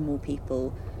that with more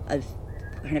people, of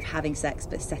kind of having sex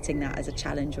but setting that as a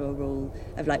challenge or a rule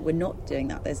of like, we're not doing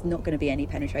that. There's not going to be any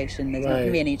penetration. There's not going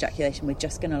to be any ejaculation. We're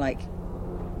just going to like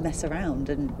mess around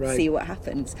and see what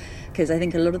happens. Because I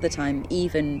think a lot of the time,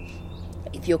 even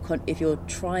if you're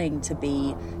trying to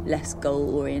be less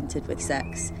goal oriented with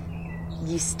sex,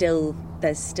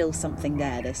 there's still something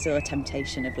there. There's still a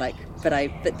temptation of like,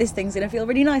 but this thing's going to feel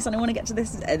really nice and I want to get to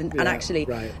this. And actually,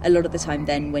 a lot of the time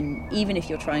then, even if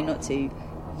you're trying not to,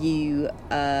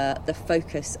 the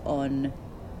focus on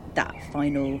that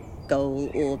final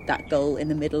goal, or that goal in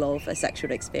the middle of a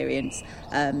sexual experience,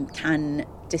 can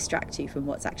distract you from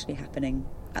what's actually happening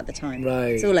at the time.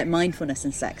 So like mindfulness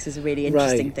and sex is a really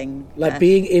interesting thing. Like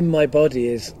being in my body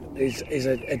is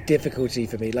a difficulty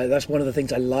for me. Like, that's one of the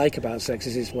things I like about sex,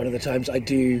 is it's one of the times I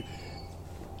do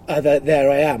there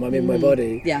I am, I'm in my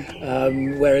body.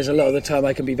 Whereas a lot of the time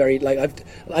I can be very, like,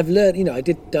 I've learned, I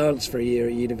did dance for a year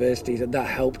at university, and that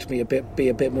helped me be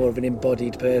a bit more of an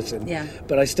embodied person.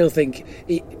 But I still think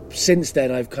since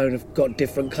then I've kind of got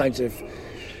different kinds of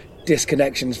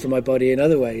disconnections from my body in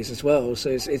other ways as well. So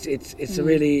it's a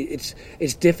really,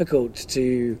 it's difficult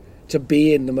to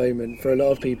be in the moment for a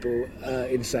lot of people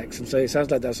in sex, and so it sounds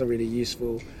like that's a really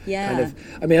useful kind of,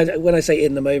 I mean, when I say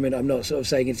in the moment, I'm not sort of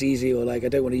saying it's easy, or like, I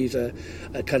don't want to use a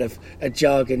kind of a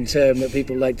jargon term that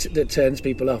people like that turns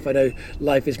people off. I know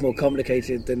life is more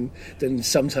complicated than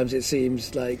sometimes it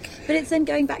seems like. But it's then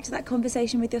going back to that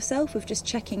conversation with yourself of just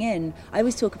checking in. I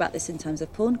always talk about this in terms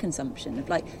of porn consumption, of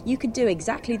like, you could do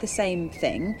exactly the same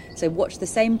thing, so watch the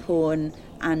same porn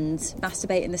and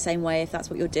masturbate in the same way if that's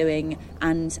what you're doing,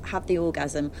 and have the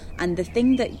orgasm. And the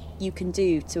thing that you can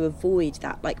do to avoid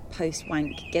that like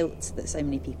post-wank guilt that so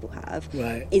many people have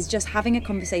is just having a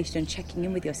conversation and checking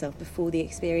in with yourself before the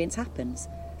experience happens.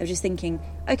 Of just thinking,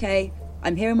 okay,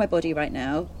 I'm here in my body right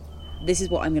now, this is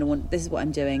what I'm going to want, this is what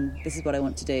I'm doing, this is what I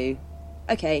want to do.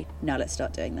 Okay, now let's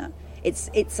start doing that.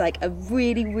 It's like a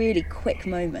really, really quick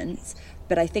moment,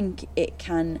 but I think it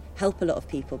can help a lot of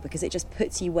people, because it just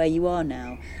puts you where you are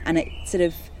now, and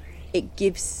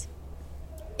it's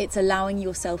allowing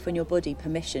yourself and your body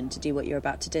permission to do what you're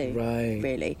about to do,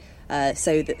 really,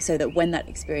 so that when that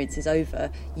experience is over,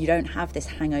 you don't have this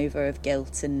hangover of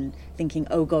guilt and thinking,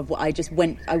 oh God, well,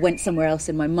 I went somewhere else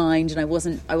in my mind, and I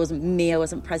wasn't me, I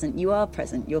wasn't present. You are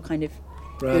present. You're kind of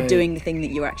you're doing the thing that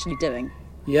you're actually doing.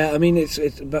 Yeah, I mean, it's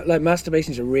like,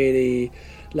 masturbation is a really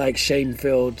like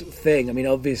shame-filled thing. I mean,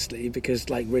 obviously,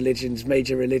 because like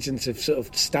major religions have sort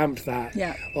of stamped that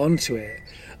onto it.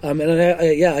 And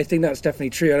I think that's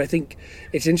definitely true. And I think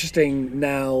it's interesting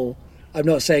now. I'm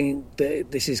not saying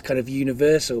that this is kind of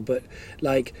universal, but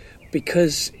like,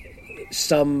 because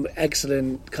some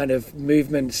excellent kind of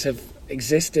movements have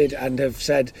existed and have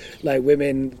said like,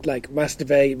 women like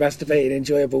masturbate in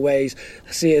enjoyable ways,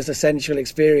 see it as a sensual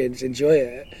experience, enjoy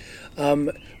it.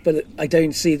 But I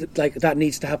don't see that like that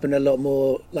needs to happen a lot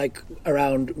more like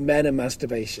around men and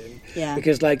masturbation.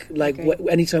 Because like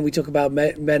anytime we talk about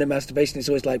men and masturbation, it's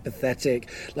always like pathetic,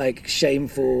 like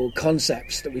shameful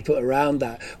concepts that we put around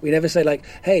that. We never say like,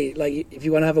 hey, like if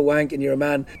you want to have a wank and you're a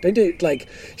man, don't do it like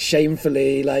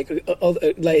shamefully, like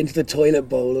into the toilet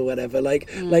bowl or whatever.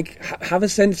 Have a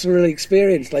sensory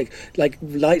experience, like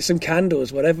light some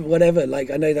candles, whatever. Like,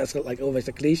 I know that's like almost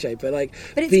a cliche, but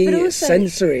be also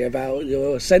sensory about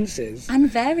your senses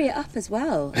and vary it up as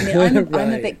well. I mean,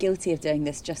 I'm a bit guilty of doing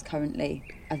this just currently.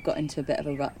 I've got into a bit of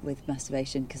a rut with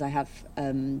masturbation because I have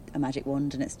a magic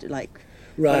wand, and it's like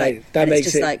that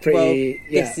makes it like, pretty.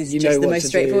 Well, this is just the most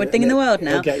straightforward thing in the world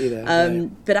now. I'll get you there.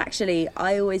 But actually,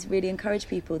 I always really encourage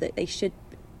people that they should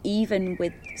even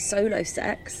with solo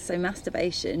sex, so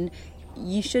masturbation,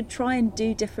 you should try and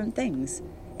do different things.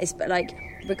 It's like,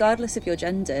 regardless of your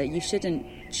gender, you shouldn't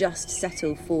just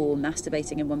settle for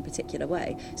masturbating in one particular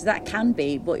way. So that can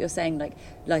be what you're saying, like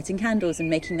lighting candles and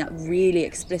making that really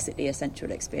explicitly a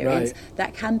sensual experience. Right.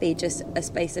 That can be just a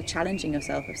space of challenging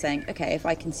yourself, of saying, okay, if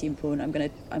I consume porn, I'm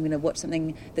gonna watch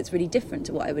something that's really different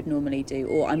to what I would normally do,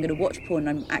 or I'm gonna watch porn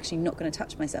and I'm actually not gonna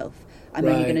touch myself. I'm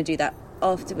only gonna do that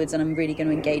afterwards, and I'm really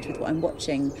gonna engage with what I'm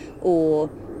watching. Or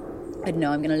I don't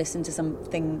know, I'm going to listen to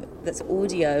something that's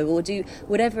audio, or do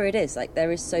whatever it is. Like,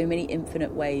 there is so many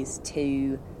infinite ways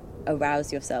to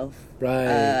arouse yourself,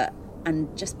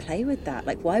 and just play with that.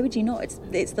 Like, why would you not? It's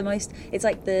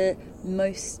like the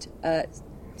most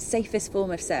safest form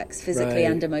of sex, physically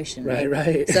and emotionally.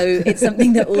 Right. So it's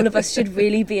something that all of us should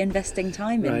really be investing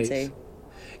time into.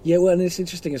 Yeah, well, and it's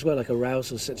interesting as well. Like,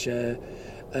 arousal is such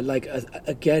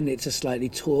again, it's a slightly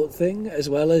taught thing, as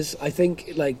well as, I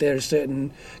think, like, there are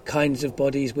certain kinds of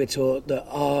bodies we're taught that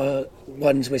are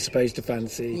ones we're supposed to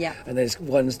fancy, and there's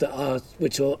ones that we're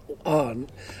taught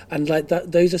aren't, and like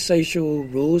that, those are social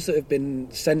rules that have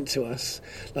been sent to us.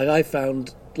 Like, I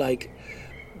found, like,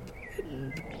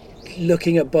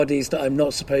 looking at bodies that I'm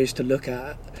not supposed to look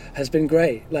at has been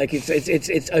great. Like,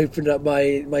 it's opened up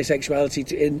my sexuality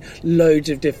in loads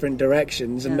of different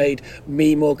directions, and made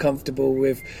me more comfortable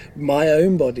with my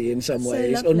own body in some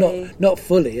ways, or not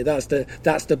fully. That's the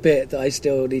bit that I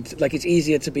still need to, like, it's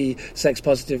easier to be sex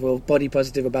positive or body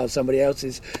positive about somebody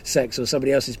else's sex or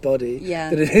somebody else's body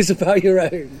than it is about your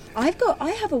own. I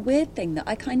have a weird thing that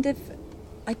I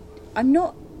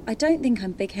don't think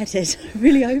I'm big-headed. I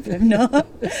really hope I'm not.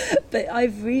 But I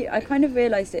kind of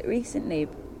realised it recently,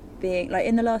 being like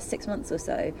in the last 6 months or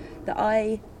so, that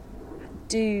I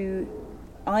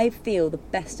feel the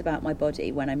best about my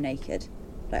body when I'm naked.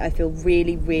 Like, I feel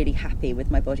really, really happy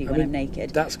with my body when I'm naked.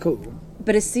 That's cool.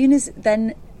 But as soon as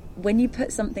then, when you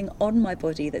put something on my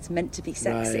body that's meant to be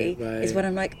sexy, is when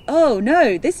I'm like, oh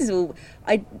no, this is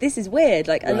weird.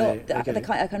 Like, a lot, the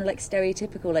kind of like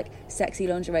stereotypical, like, sexy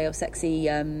lingerie or sexy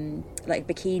like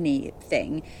bikini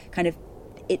thing, kind of,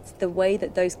 it's the way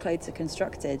that those clothes are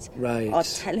constructed are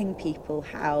telling people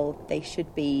how they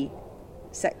should be,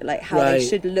 they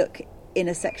should look in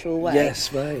a sexual way.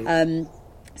 Yes, right.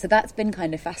 So that's been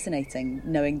kind of fascinating,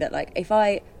 knowing that, like, if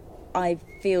I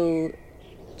feel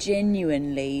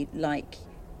genuinely like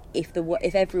if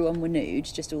everyone were nude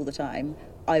just all the time,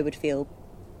 I would feel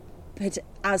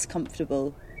as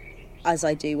comfortable as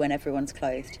I do when everyone's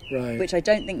clothed, which I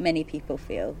don't think many people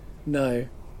feel. No.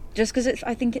 Just because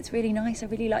I think it's really nice. I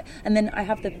really like, and then I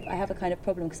have a kind of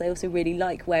problem because I also really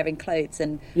like wearing clothes,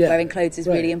 and wearing clothes is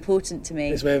really important to me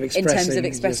in terms of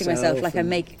expressing myself. Like, I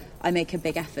make a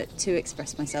big effort to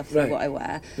express myself through what I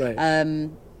wear.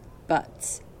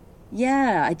 But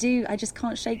yeah, I do. I just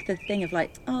can't shake the thing of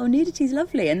like, oh, nudity's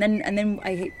lovely, and then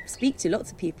I speak to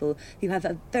lots of people who have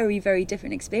a very, very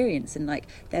different experience, and like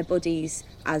their bodies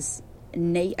as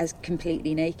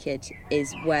completely naked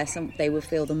is where they will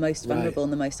feel the most vulnerable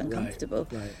and the most uncomfortable.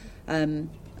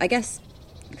 I guess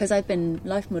because I've been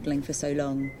life modelling for so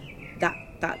long,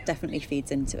 that definitely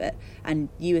feeds into it. And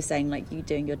you were saying, like, you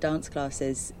doing your dance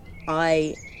classes,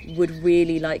 I would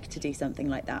really like to do something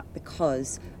like that,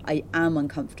 because I am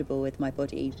uncomfortable with my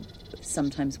body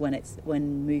sometimes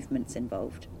when movement's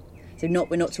involved. So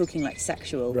we're not talking like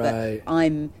sexual, but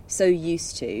I'm so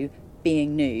used to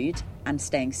being nude and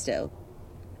staying still,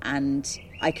 and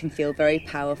I can feel very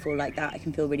powerful like that. I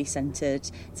can feel really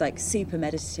centered. It's like super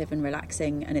meditative and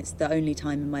relaxing, and it's the only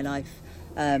time in my life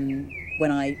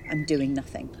when I am doing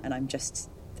nothing, and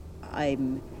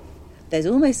there's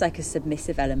almost like a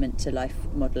submissive element to life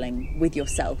modelling with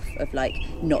yourself, of like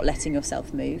not letting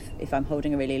yourself move. If I'm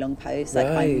holding a really long pose, like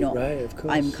I'm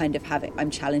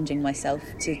challenging myself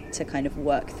to kind of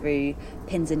work through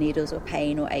pins and needles or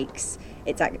pain or aches.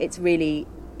 It's really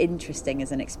interesting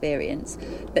as an experience.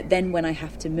 But then when I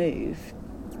have to move,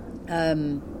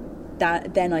 then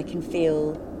I can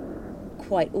feel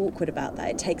quite awkward about that.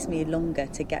 It takes me longer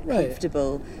to get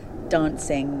comfortable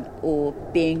dancing or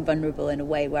being vulnerable in a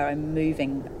way where I'm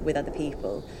moving with other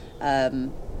people,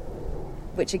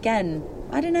 which again,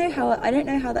 I don't know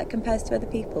how that compares to other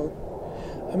people.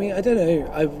 I mean, I don't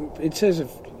know. In terms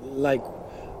of like,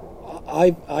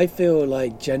 I feel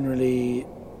like generally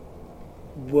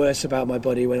worse about my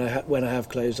body when I have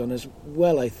clothes on as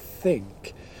well, I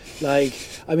think. Like,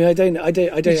 I mean, I don't.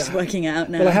 You're just working out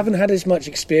now. Well, I haven't had as much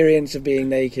experience of being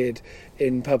naked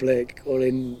in public or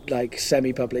in like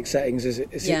semi-public settings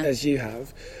as you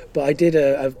have. But I did.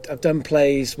 I've done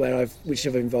plays which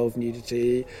have involved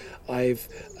nudity. I've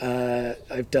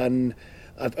done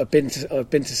I've been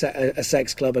to a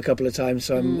sex club a couple of times,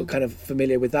 so I'm kind of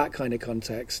familiar with that kind of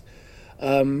context.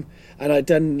 And I've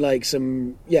done like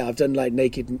I've done like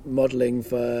naked modelling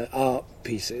for art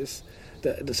pieces.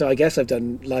 So I guess I've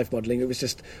done life modelling. It was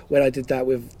just when I did that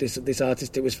with this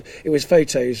artist, it was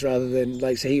photos rather than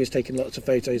like, so he was taking lots of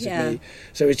photos of me,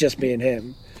 so it was just me and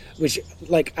him, which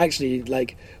like actually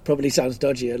like probably sounds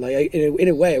dodgier. Like in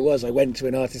a way it was. I went to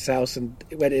an artist's house and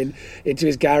went into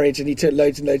his garage and he took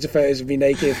loads and loads of photos of me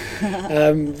naked.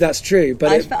 That's true,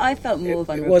 but I felt more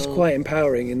vulnerable. It was quite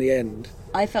empowering in the end.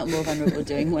 I felt more vulnerable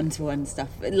doing one-to-one stuff,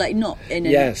 like not in.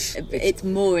 It's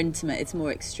more intimate. It's more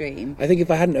extreme. I think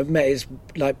if I hadn't have met his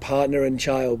like partner and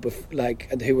child,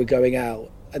 and who were going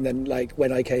out, and then like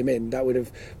when I came in, that would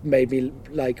have made me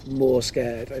like more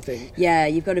scared. I think. Yeah,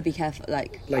 you've got to be careful.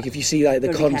 Like if you see like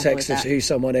the context of who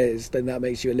someone is, then that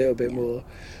makes you a little bit more.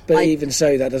 But even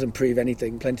so, that doesn't prove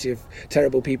anything. Plenty of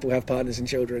terrible people have partners and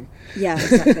children. Yeah,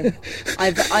 exactly.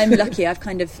 I'm lucky.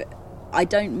 I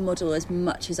don't model as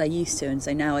much as I used to, and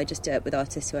so now I just do it with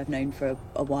artists who I've known for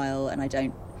a while, and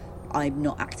I'm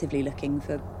not actively looking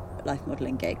for life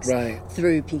modelling gigs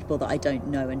through people that I don't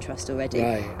know and trust already.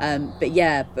 But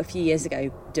yeah, a few years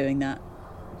ago doing that,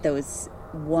 there was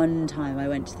one time I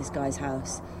went to this guy's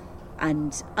house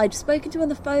and I'd spoken to him on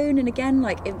the phone, and again,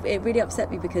 like it really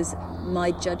upset me because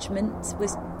my judgment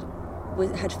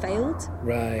had failed.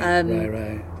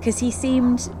 Right. Because he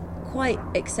seemed quite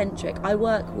eccentric.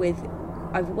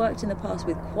 I've worked in the past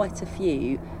with quite a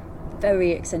few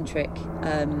very eccentric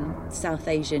South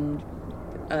Asian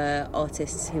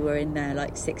artists who were in their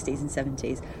like 60s and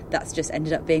 70s. That's just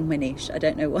ended up being my niche. I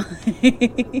don't know why.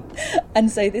 And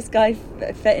so this guy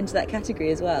fit into that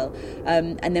category as well.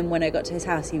 And then when I got to his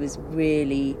house, he was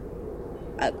really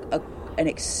an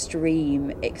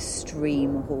extreme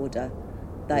hoarder.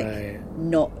 Like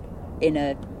not in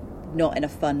a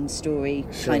fun story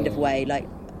kind of way. Like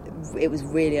it was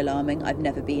really alarming. I've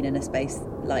never been in a space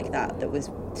like that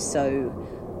was so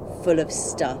full of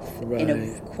stuff in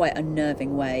a quite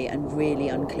unnerving way and really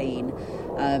unclean.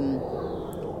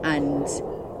 And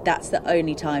that's the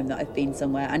only time that I've been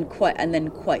somewhere, and then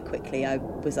quite quickly I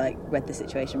was like, read the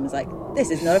situation, was like, this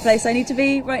is not a place I need to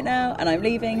be right now, and I'm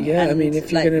leaving. Yeah, and, I mean,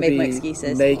 if you're going to be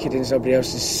naked in somebody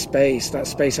else's space, that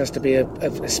space has to be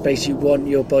a space you want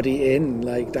your body in.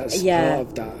 Like that's part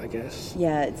of that, I guess.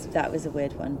 Yeah, that was a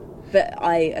weird one. But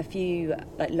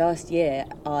last year,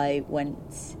 I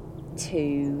went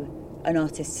to an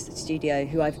artist's studio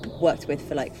who I've worked with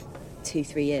for like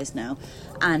 2-3 years now,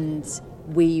 and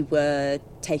we were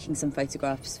taking some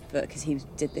photographs because he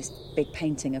did this big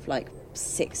painting of like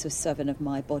 6 or 7 of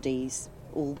my bodies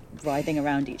all writhing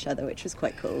around each other, which was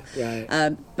quite cool.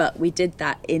 But we did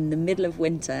that in the middle of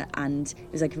winter, and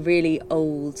it was like a really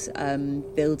old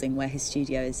building where his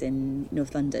studio is in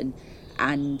North London,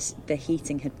 and the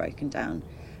heating had broken down,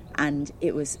 and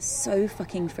it was so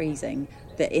fucking freezing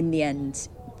that in the end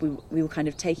we were kind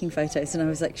of taking photos, and I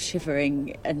was like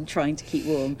shivering and trying to keep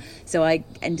warm, so I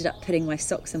ended up putting my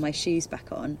socks and my shoes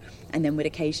back on, and then would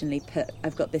occasionally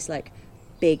I've got this like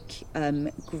big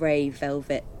grey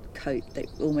velvet coat that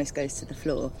almost goes to the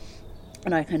floor,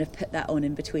 and I kind of put that on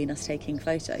in between us taking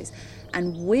photos.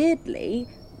 And weirdly,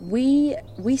 we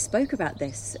spoke about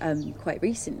this quite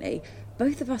recently.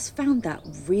 Both of us found that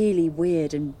really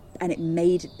weird, and it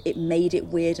made it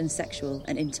weird and sexual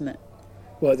and intimate.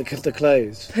 What, the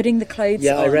clothes? Putting the clothes on.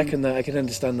 Yeah, I reckon that. I can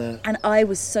understand that. And I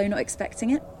was so not expecting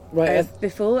it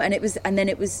before, and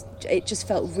it just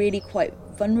felt really quite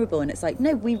vulnerable. And it's like,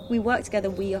 no, we work together,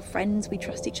 we are friends, we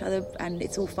trust each other, and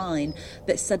it's all fine.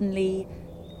 But suddenly,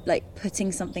 like,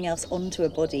 putting something else onto a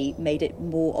body made it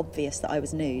more obvious that I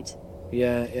was nude.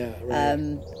 Yeah,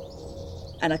 right.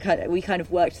 And we kind of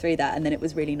worked through that, and then it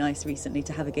was really nice recently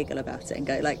to have a giggle about it and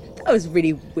go like, that was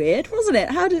really weird, wasn't it?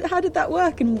 How did that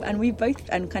work? And we both,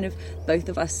 and kind of both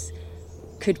of us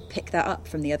could pick that up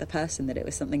from the other person, that it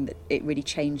was something that it really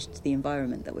changed the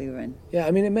environment that we were in. Yeah,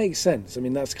 I mean, it makes sense. I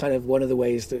mean, that's kind of one of the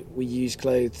ways that we use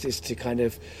clothes, is to kind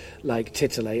of like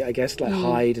titillate, I guess, like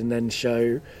hide and then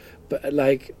show. But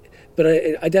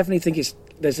I definitely think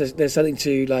there's something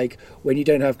to, like, when you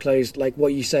don't have clothes, like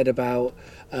what you said about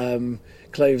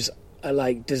clothes are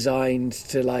like designed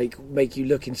to like make you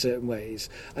look in certain ways,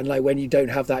 and like when you don't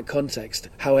have that context,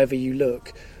 however you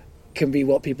look can be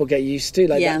what people get used to.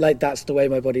 Like that's the way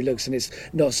my body looks, and it's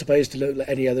not supposed to look like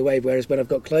any other way. Whereas when I've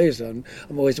got clothes on,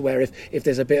 I'm always aware if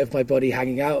there's a bit of my body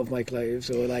hanging out of my clothes,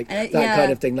 or like that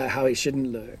kind of thing, like how it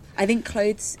shouldn't look. I think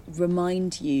clothes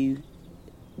remind you.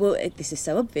 Well, this is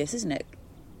so obvious, isn't it?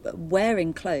 But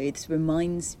wearing clothes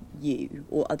reminds you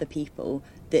or other people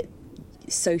that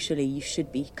socially you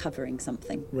should be covering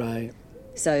something. Right.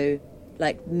 So,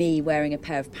 like me wearing a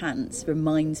pair of pants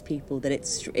reminds people that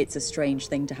it's a strange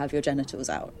thing to have your genitals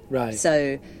out. Right.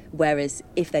 So whereas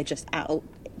if they're just out,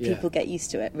 people get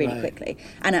used to it really quickly.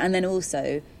 And then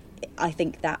also, I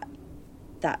think that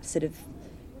sort of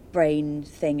brain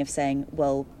thing of saying,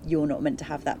 well, you're not meant to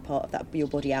have that part of your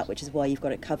body out, which is why you've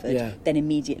got it covered, then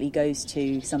immediately goes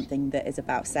to something that is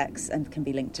about sex and can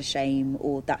be linked to shame,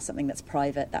 or that's something that's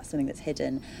private, that's something that's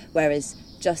hidden, whereas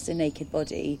just a naked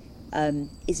body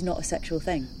is not a sexual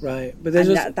thing. Right. But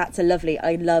that's a lovely,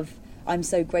 I'm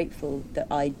so grateful that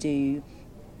I do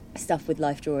stuff with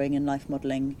life drawing and life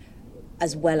modelling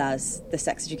as well as the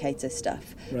sex educator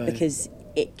stuff, because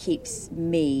it keeps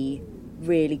me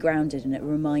really grounded, and it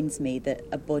reminds me that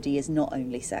a body is not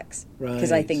only sex.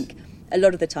 Because I think a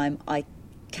lot of the time I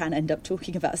can end up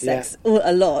talking about sex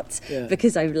a lot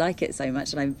because I like it so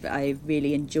much, and I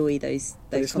really enjoy those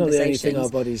it's conversations. It's not the only thing our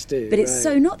bodies do. But it's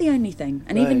so not the only thing.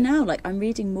 And even now, like, I'm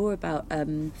reading more about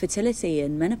fertility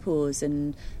and menopause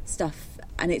and stuff,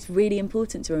 and it's really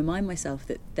important to remind myself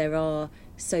that there are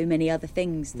so many other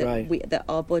things that that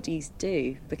our bodies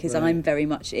do, because I'm very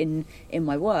much in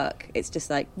my work, it's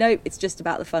just like, nope, it's just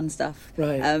about the fun stuff,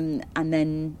 and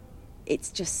then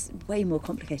it's just way more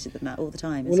complicated than that all the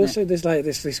time. Well, also there's like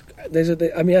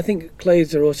I mean, I think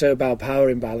clothes are also about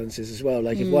power imbalances as well.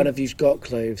 Like if one of you's got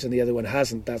clothes and the other one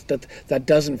hasn't, that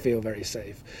doesn't feel very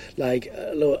safe. Like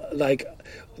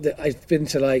I've been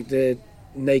to like the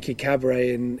naked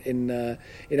cabaret in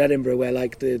Edinburgh, where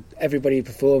like everybody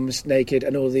performs naked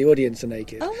and all the audience are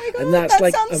naked. Oh my god! And that's that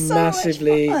like sounds a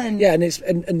massively so much fun. and it's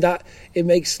and that it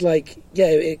makes like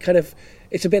it kind of,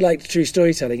 it's a bit like true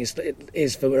storytelling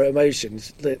is for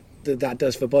emotions that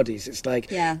does for bodies. It's like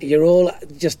you're all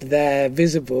just there,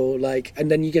 visible, like, and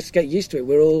then you just get used to it.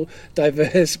 We're all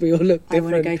diverse. We all look different.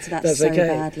 I want to go to that. That's so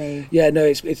badly. Yeah, no,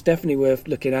 it's definitely worth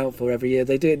looking out for every year.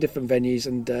 They do it at different venues,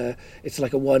 and it's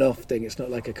like a one-off thing. It's not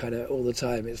like a kind of all the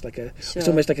time. It's like it's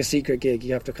almost like a secret gig.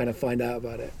 You have to kind of find out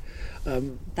about it.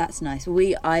 That's nice.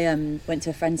 I went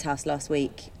to a friend's house last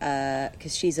week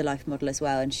because she's a life model as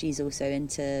well, and she's also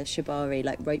into shibari,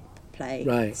 like rope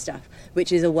play stuff,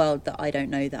 which is a world that I don't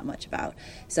know that much about.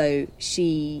 So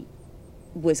she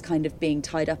was kind of being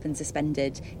tied up and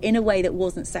suspended in a way that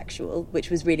wasn't sexual, which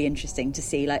was really interesting to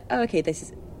see, like, oh, okay, this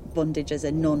is bondage as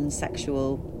a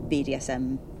non-sexual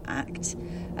BDSM act,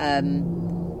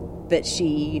 but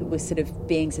she was sort of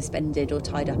being suspended or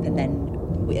tied up, and then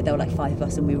there were like 5 of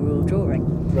us and we were all drawing,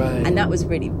 and that was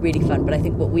really, really fun. But I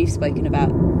think what we've spoken about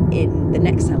in the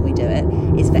next time we do it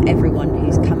is for everyone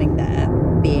who's coming there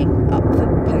being up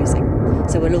for posing.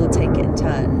 So we'll all take it in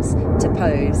turns to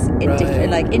pose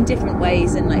in different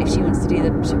ways, and like if she wants to do the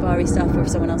shibari stuff, or if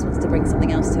someone else wants to bring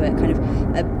something else to it, kind of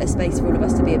a space for all of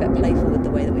us to be a bit playful with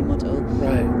the way that we model.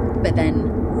 But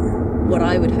then what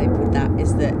I would hope with that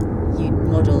is that you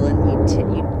model and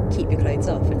you keep your clothes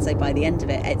off, and so by the end of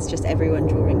it, it's just everyone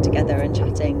drawing together and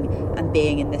chatting and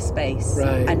being in this space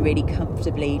and really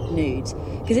comfortably nude,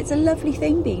 because it's a lovely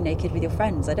thing being naked with your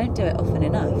friends. I don't do it often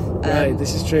enough.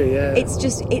 This is true. It's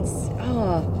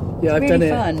I've really done it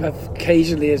fun.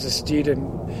 Occasionally as a student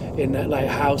in like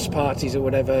house parties or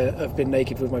whatever. I've been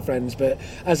naked with my friends, but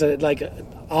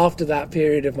after that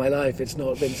period of my life, it's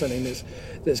not been something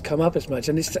that's come up as much,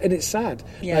 and it's sad.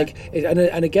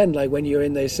 And again, like when you're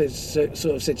in those sort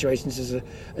of situations as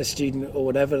a student or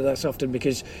whatever, that's often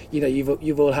because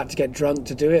you've all had to get drunk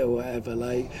to do it or whatever.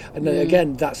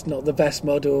 Again, that's not the best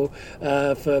model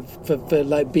for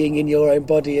like being in your own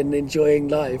body and enjoying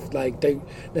life. Like, don't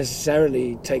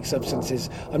necessarily take substances.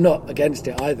 I'm not against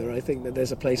it either. I think that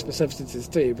there's a place for substances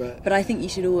too, but I think you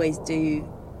should always do.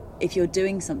 If you're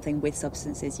doing something with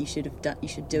substances, you should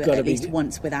do it at least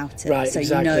once without it, so exactly.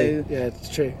 you know. Yeah,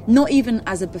 it's true. Not even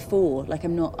as a before. Like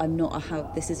I'm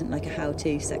not this isn't like a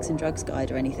how-to sex and drugs guide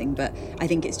or anything. But I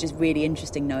think it's just really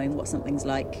interesting knowing what something's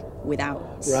like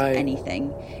without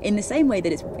anything. In the same way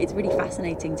that it's really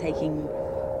fascinating taking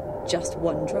just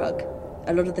one drug.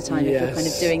 A lot of the time, if you're kind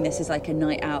of doing this as like a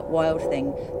night out wild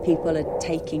thing, people are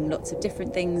taking lots of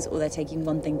different things, or they're taking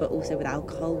one thing but also with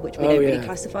alcohol, which we don't really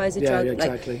classify as a drug. Yeah,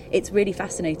 exactly. Like, it's really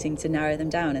fascinating to narrow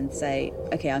them down and say,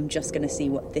 okay, I'm just going to see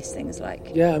what this thing is like.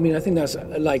 Yeah, I mean, I think that's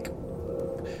like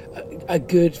a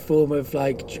good form of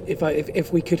like,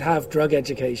 if we could have drug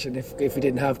education, if we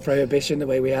didn't have prohibition the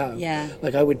way we have,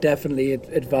 like I would definitely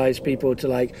advise people to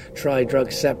like try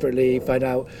drugs separately, find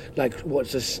out like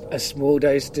what's a small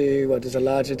dose do, what does a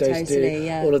larger dose do,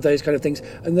 all of those kind of things.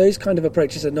 And those kind of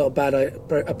approaches are not bad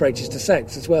approaches to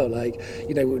sex as well. Like,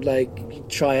 like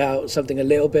try out something a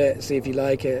little bit, see if you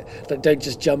like it. Like, don't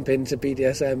just jump into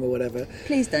BDSM or whatever.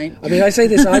 Please don't. I mean, I say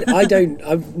this,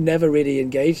 I've never really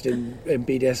engaged in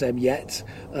BDSM yet. yet,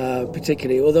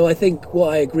 particularly. Although I think what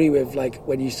I agree with, like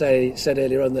when you said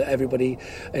earlier on that everybody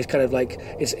is kind of like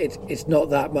it's not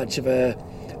that much of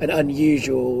an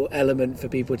unusual element for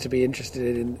people to be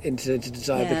interested in to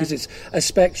desire, because it's a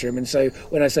spectrum. And so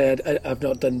when I say I've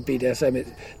not done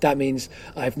BDSM, that means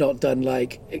I've not done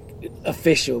like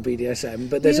official BDSM,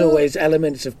 but there's always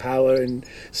elements of power and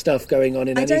stuff going on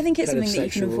in I don't think it's something that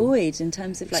you can avoid in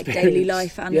terms of like daily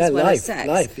life and as well as sex.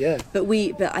 But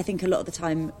I think a lot of the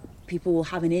time people will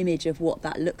have an image of what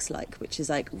that looks like, which is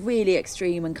like really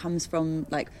extreme and comes from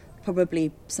like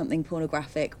probably something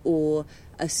pornographic or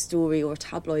a story or a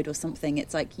tabloid or something.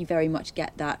 It's like you very much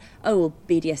get that,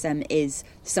 BDSM is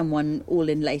someone all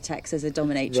in latex as a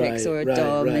dominatrix or a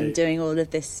dom and doing all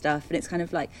of this stuff, and it's kind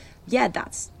of like,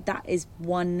 that is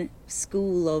one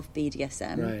school of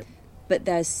BDSM, but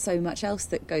there's so much else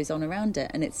that goes on around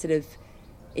it, and it's sort of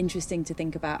interesting to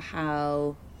think about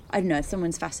how, I don't know, if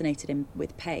someone's fascinated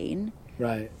with pain,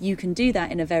 you can do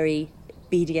that in a very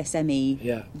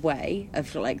BDSM-y way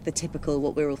of like the typical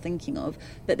what we're all thinking of,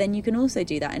 but then you can also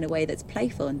do that in a way that's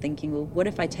playful and thinking, well, what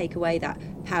if I take away that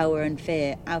power and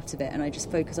fear out of it and I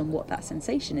just focus on what that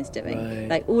sensation is doing?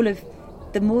 Like all of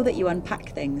the more that you unpack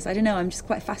things, I don't know, I'm just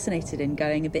quite fascinated in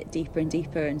going a bit deeper and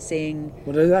deeper and seeing.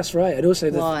 Well, that's right. And also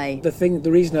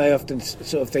the reason I often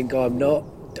sort of think, I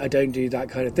don't do that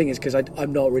kind of thing is because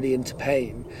I'm not really into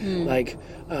pain. Like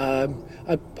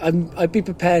I'd be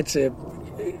prepared to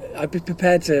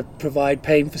provide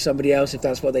pain for somebody else if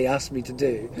that's what they asked me to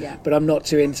do. But I'm not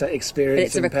too into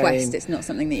experiencing pain. But it's a request. It's not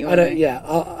something that you want to do.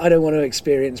 I don't want to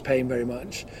experience pain very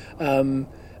much.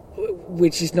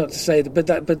 Which is not to say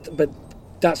that, but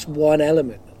that's one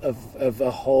element of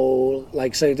a whole.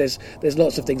 Like, so there's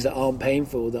lots of things that aren't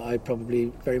painful that I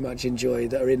probably very much enjoy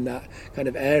that are in that kind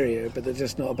of area, but they're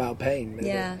just not about pain.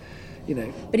 You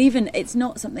know. But even it's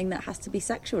not something that has to be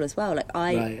sexual as well. Like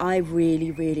I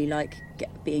really, really like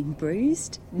being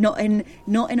bruised. Not in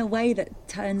a way that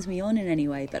turns me on in any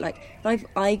way, but like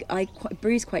I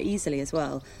bruise quite easily as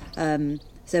well.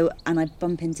 So, and I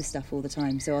bump into stuff all the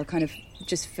time. So I'll kind of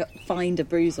just find a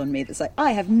bruise on me that's like,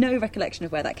 I have no recollection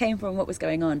of where that came from, what was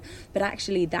going on. But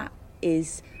actually that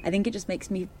is, I think it just makes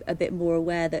me a bit more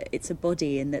aware that it's a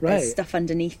body and that there's stuff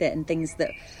underneath it and things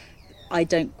that I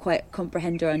don't quite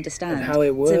comprehend or understand. And how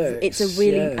it works. So it's a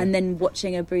really, and then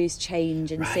watching a bruise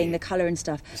change and seeing the colour and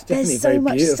stuff. There's so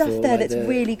much stuff there that's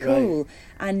really cool.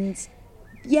 And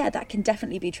that can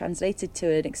definitely be translated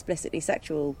to an explicitly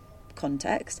sexual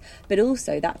context, but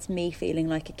also that's me feeling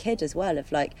like a kid as well, of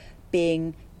like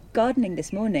being gardening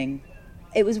this morning.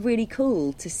 It was really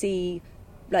cool to see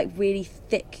like really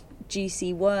thick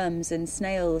juicy worms and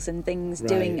snails and things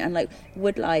doing, and like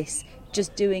woodlice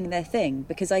just doing their thing,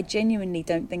 because I genuinely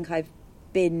don't think I've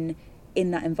been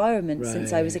in that environment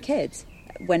since I was a kid,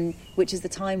 which is the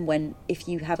time when if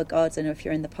you have a garden or if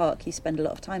you're in the park you spend a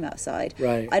lot of time outside.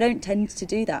 I don't tend to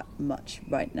do that much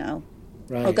right now.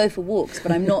 I'll go for walks, but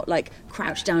I'm not like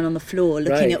crouched down on the floor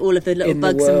looking at all of the little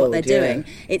bugs and what they're doing.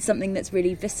 It's something that's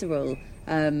really visceral.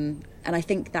 And I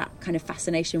think that kind of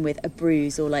fascination with a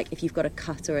bruise, or like if you've got a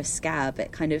cut or a scab,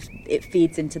 it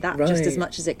feeds into that just as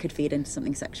much as it could feed into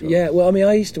something sexual. Yeah, well, I mean,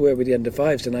 I used to work with the under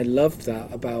fives, and I loved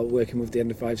that about working with the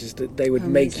under fives, is that they would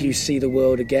make you see the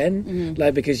world again,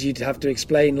 like, because you'd have to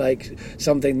explain like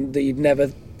something that you'd never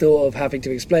thought of having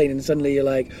to explain, and suddenly you're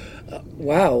like,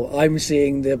 wow, I'm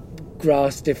seeing the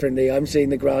grass differently, I'm seeing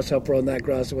the grasshopper on that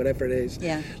grass or whatever it is.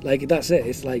 Like, that's it.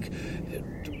 It's like,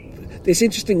 it's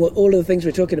interesting what all of the things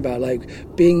we're talking about,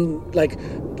 like being like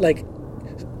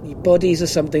bodies are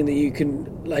something that you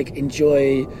can like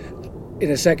enjoy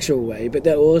in a sexual way, but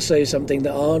they're also something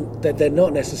that they're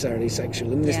not necessarily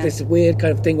sexual, and there's this weird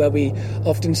kind of thing where we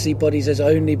often see bodies as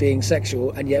only being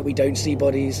sexual, and yet we don't see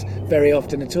bodies very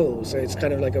often at all. So it's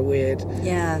kind of like a weird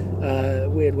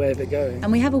way of it going.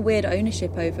 And we have a weird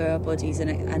ownership over our bodies,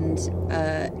 and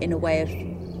in a way of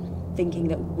thinking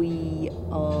that we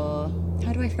are,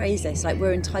 how do I phrase this? Like,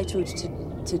 we're entitled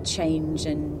to change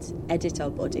and edit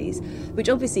our bodies, which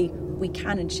obviously we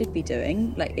can and should be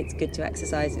doing. Like, it's good to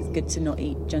exercise, it's good to not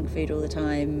eat junk food all the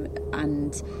time,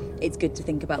 and it's good to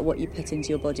think about what you put into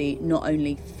your body, not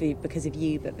only because of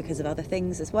you, but because of other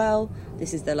things as well.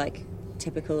 This is the like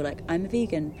typical like I'm a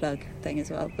vegan plug thing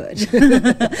as well, but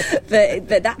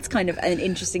but that's kind of an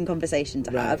interesting conversation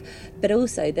to have. But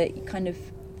also that kind of,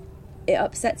 it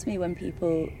upsets me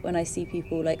when I see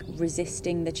people like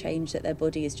resisting the change that their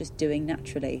body is just doing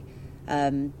naturally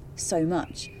so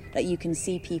much. Like, you can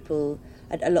see people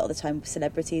a lot of the time,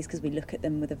 celebrities, because we look at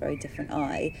them with a very different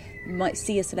eye, you might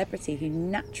see a celebrity who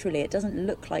naturally, it doesn't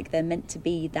look like they're meant to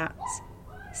be that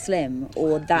slim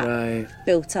or that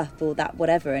built up or that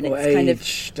whatever, and or it's age, kind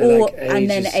of like and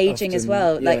then aging often, as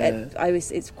well. Like yeah.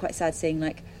 it's quite sad seeing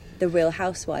like the Real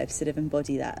Housewives sort of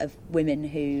embody that, of women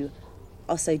who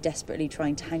are so desperately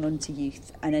trying to hang on to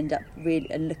youth and end up really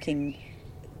looking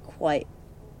quite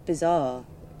bizarre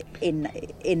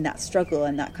in that struggle,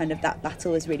 and that kind of that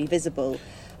battle is really visible.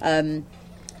 I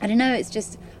don't know, it's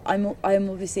just I'm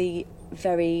obviously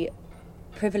very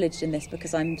privileged in this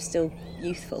because I'm still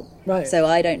youthful, right? So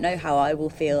I don't know how I will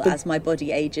feel as my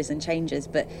body ages and changes,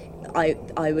 but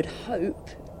I would hope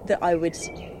that I would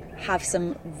have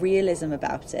some realism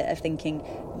about it, of thinking,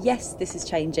 yes, this is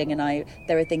changing, and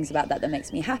there are things about that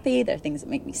makes me happy, there are things that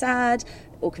make me sad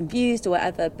or confused or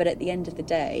whatever, but at the end of the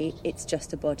day it's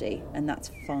just a body, and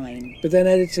that's fine. But then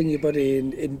editing your body,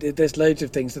 there's loads of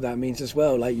things that means as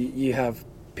well, like you have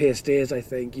pierced ears, I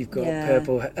think, you've got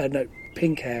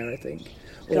pink hair, I think.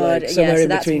 God, like yeah, so in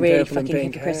that's between really purple and fucking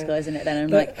pink hypocritical, isn't it? Then I'm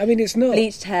but, like, I mean, it's not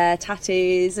bleached hair,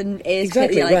 tattoos, and ears.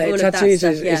 Exactly, like, right. all Tattoos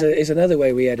of that stuff, is another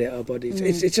way we edit our bodies.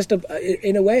 It's just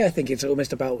in a way, I think it's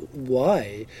almost about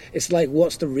why. It's like,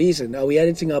 what's the reason? Are we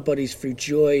editing our bodies through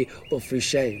joy or through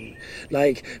shame?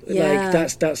 Like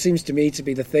that seems to me to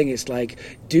be the thing. It's like,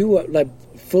 do what, like,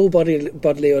 full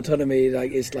bodily autonomy,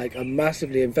 like, is like, I'm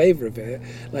massively in favour of it.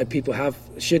 Like, people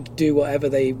should do whatever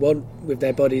they want with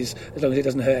their bodies as long as it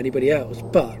doesn't hurt anybody else.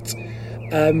 But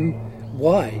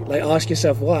why? Like, ask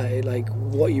yourself why. Like,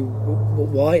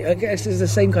 why? I guess it's the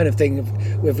same kind of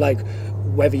thing with like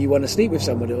whether you want to sleep with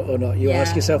someone or not. You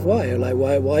ask yourself why. Or like,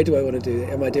 why do I want to do it?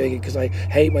 Am I doing it because I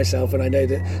hate myself and I know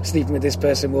that sleeping with this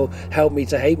person will help me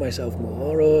to hate myself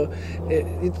more? Or do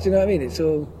you know what I mean? It's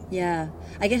all... Yeah,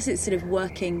 I guess it's sort of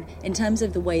working in terms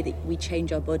of the way that we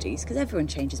change our bodies, because everyone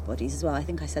changes bodies as well. I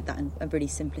think I said that in a really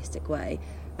simplistic way.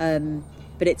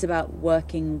 But it's about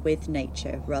working with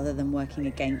nature rather than working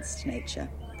against nature.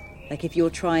 Like, if you're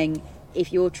trying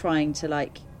to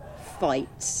like fight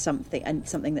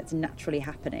something that's naturally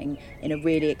happening in a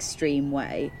really extreme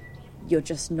way, you're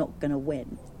just not going to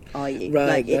win, are you? Right,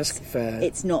 like, that's fair.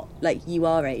 It's not like you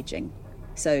are aging.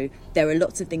 So there are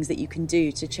lots of things that you can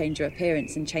do to change your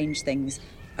appearance and change things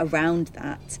around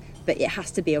that, but it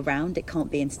has to be around, it can't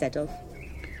be instead of.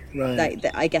 Right.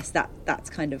 Like, I guess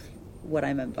that's kind of what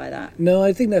I meant by that. No,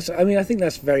 I think that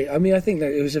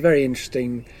it was a very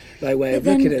interesting way of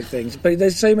looking at things. But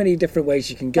there's so many different ways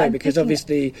you can go, because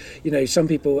obviously, some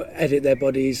people edit their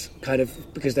bodies kind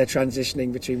of because they're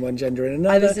transitioning between one gender and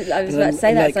another. I was about to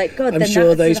say that. It's like, God, I'm then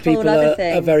sure that's those a whole people other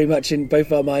thing. are very much in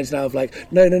both our minds now of like,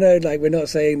 no, like, we're not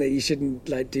saying that you shouldn't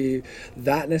like do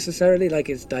that necessarily. Like,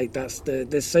 it's like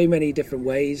there's so many different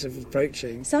ways of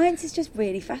approaching. Science is just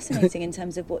really fascinating in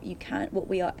terms of what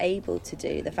we are able to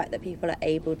do. The fact that people are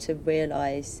able to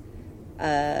realise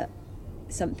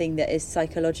something that is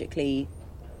psychologically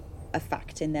a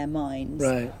fact in their minds,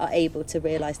 right, are able to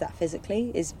realise that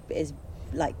physically is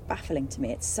like baffling to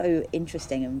me. It's so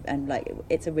interesting, and like,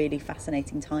 it's a really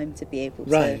fascinating time to be able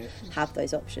to have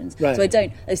those options. Right. So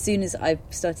as soon as I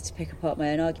started to pick apart my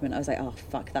own argument, I was like, oh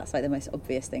fuck, that's like the most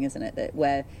obvious thing, isn't it? That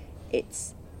where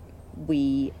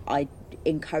I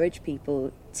encourage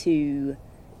people to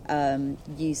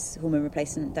use hormone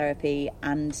replacement therapy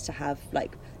and to have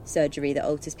like surgery that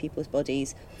alters people's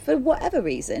bodies for whatever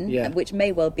reason, which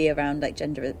may well be around like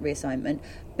gender reassignment,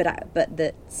 but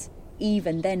that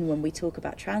even then, when we talk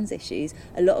about trans issues,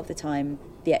 a lot of the time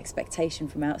the expectation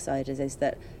from outsiders is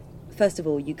that, first of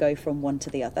all, you go from one to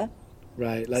the other.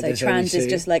 Right. Like, so trans is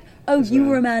just like, oh, you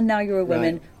were a man, now you're a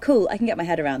woman. Right. Cool, I can get my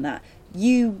head around that.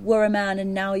 You were a man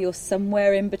and now you're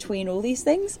somewhere in between all these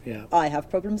things. Yeah. I have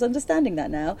problems understanding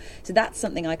that now. So that's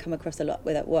something I come across a lot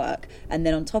with at work. And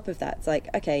then on top of that, it's like,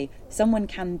 okay, someone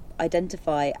can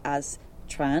identify as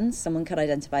trans, someone can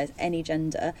identify as any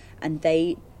gender, and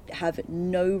they have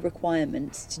no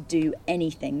requirements to do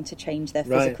anything to change their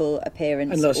physical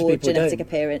appearance or genetic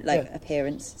appearance,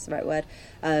 appearance is the right word.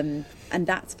 And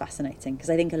that's fascinating, because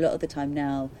I think a lot of the time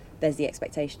now there's the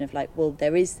expectation of like, well,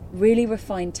 there is really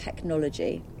refined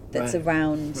technology that's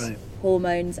around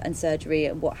hormones and surgery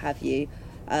and what have you,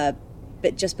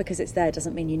 but just because it's there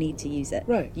doesn't mean you need to use it.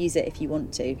 Right. Use it if you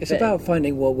want to. It's about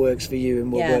finding what works for you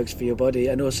and what works for your body,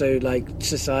 and also like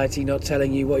society not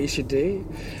telling you what you should do.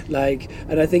 Like,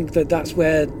 and I think that's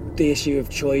where the issue of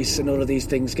choice and all of these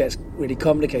things gets really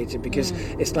complicated, because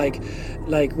it's like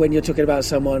when you're talking about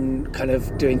someone kind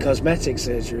of doing cosmetic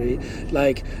surgery,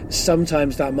 like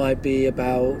sometimes that might be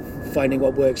about finding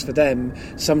what works for them,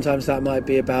 sometimes that might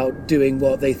be about doing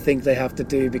what they think they have to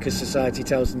do because society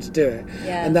tells them to do it,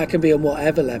 and that can be on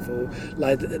whatever level,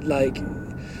 like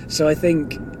so I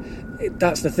think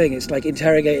that's the thing. It's like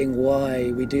interrogating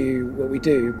why we do what we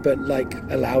do, but like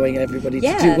allowing everybody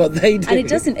to do what they do. And it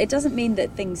doesn't mean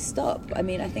that things stop. I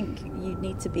mean, I think you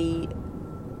need to be...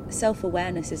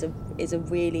 Self-awareness is a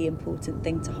really important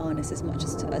thing to harness as much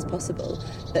as possible.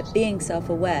 But being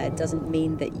self-aware doesn't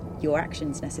mean that your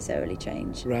actions necessarily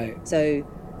change. Right. So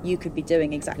you could be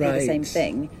doing exactly the same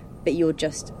thing, but you're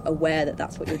just aware that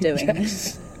that's what you're doing.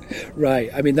 Yes. Right.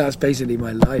 I mean, that's basically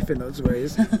my life in those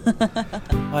ways.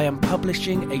 I am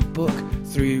publishing a book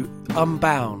through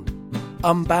Unbound.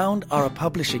 Unbound are a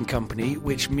publishing company,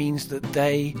 which means that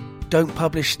they don't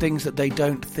publish things that they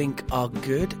don't think are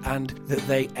good and that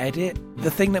they edit.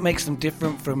 The thing that makes them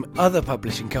different from other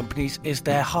publishing companies is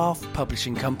they're half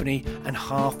publishing company and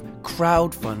half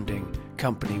crowdfunding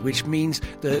company, which means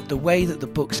that the way that the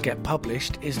books get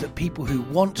published is that people who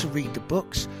want to read the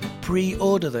books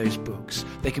pre-order those books.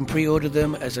 They can pre-order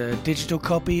them as a digital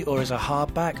copy or as a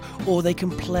hardback, or they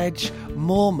can pledge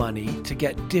more money to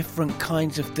get different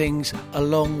kinds of things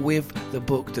along with the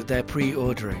book that they're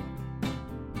pre-ordering.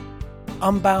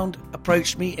 Unbound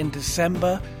approached me in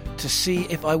December to see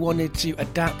if I wanted to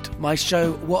adapt my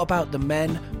show What About the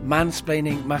Men?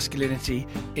 Mansplaining Masculinity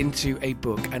into a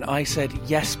book. And I said,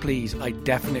 yes, please, I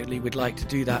definitely would like to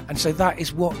do that. And so that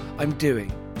is what I'm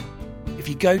doing. If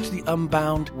you go to the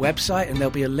Unbound website, and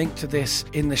there'll be a link to this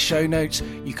in the show notes,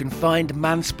 you can find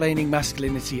Mansplaining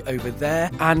Masculinity over there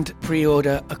and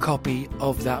pre-order a copy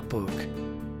of that book.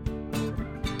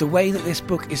 The way that this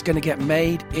book is going to get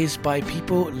made is by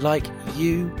people like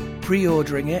you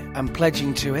pre-ordering it and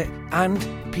pledging to it, and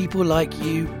people like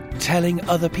you telling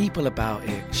other people about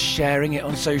it, sharing it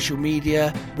on social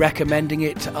media, recommending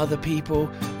it to other people,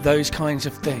 those kinds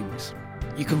of things.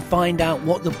 You can find out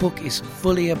what the book is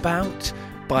fully about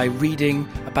by reading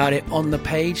about it on the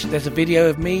page. There's a video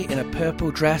of me in a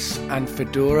purple dress and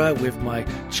fedora with my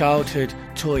childhood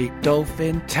toy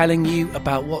dolphin telling you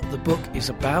about what the book is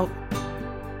about.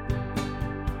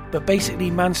 But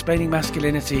basically, Mansplaining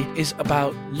Masculinity is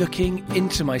about looking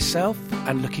into myself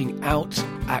and looking out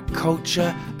at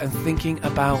culture and thinking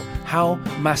about how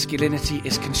masculinity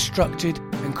is constructed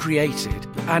and created,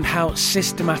 and how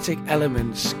systematic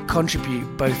elements contribute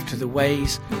both to the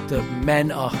ways that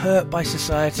men are hurt by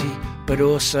society, but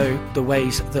also the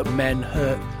ways that men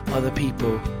hurt other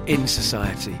people in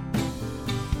society.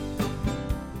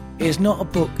 It is not a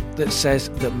book that says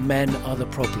that men are the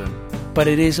problem, but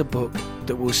it is a book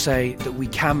that will say that we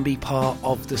can be part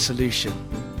of the solution.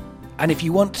 And if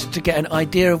you want to get an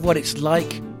idea of what it's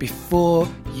like before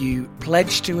you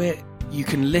pledge to it, you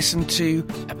can listen to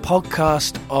a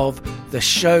podcast of the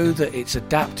show that it's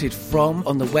adapted from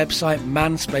on the website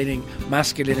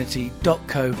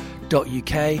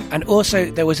mansplainingmasculinity.co.uk. And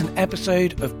also there was an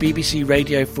episode of BBC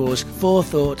Radio 4's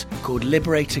Forethought called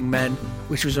Liberating Men,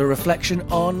 which was a reflection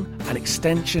on an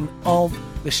extension of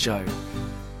the show.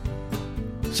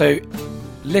 So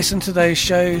listen to those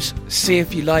shows, see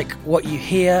if you like what you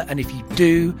hear, and if you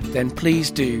do, then please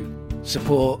do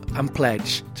support and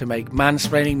pledge to make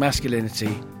Mansplaining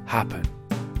Masculinity happen.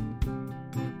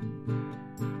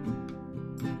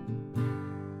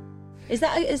 Is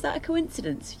that a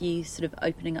coincidence, you sort of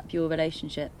opening up your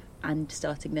relationship and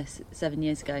starting this 7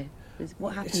 years ago?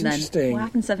 What happened then? Interesting. What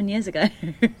happened 7 years ago?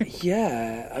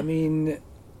 Yeah, I mean,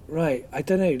 right, I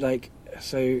don't know, like,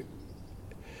 so...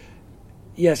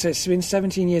 Yeah, so it's been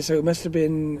 17 years, so it must have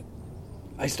been...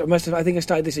 I think I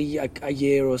started this a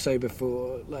year or so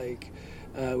before, like,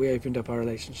 we opened up our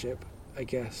relationship, I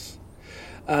guess.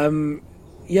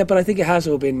 Yeah, but I think it has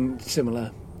all been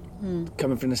similar,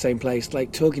 coming from the same place.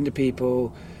 Like, talking to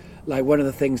people, like, one of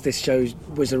the things this show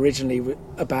was originally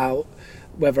about,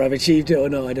 whether I've achieved it or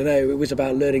not, I don't know. It was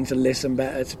about learning to listen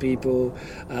better to people,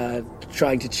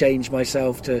 trying to change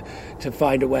myself to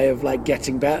find a way of like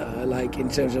getting better, like in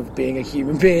terms of being a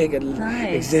human being and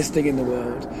existing in the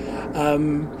world.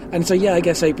 And so, yeah, I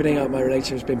guess opening up my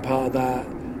relationship has been part of that.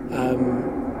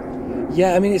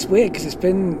 Yeah, I mean, it's weird because it's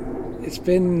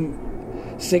been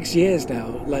 6 years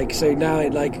now. Like, so now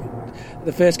it like.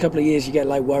 The first couple of years you get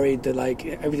like worried that like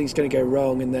everything's going to go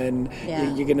wrong, and then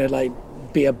you're going to like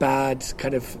be a bad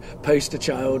kind of poster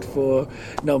child for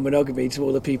non-monogamy to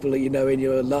all the people that you know in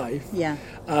your life. Yeah.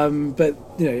 But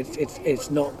you know,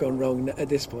 it's not gone wrong at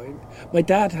this point. My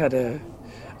dad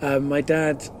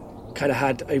kind of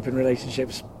had open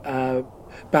relationships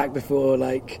back before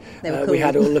like cool. We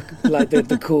had all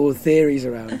the cool theories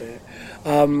around it,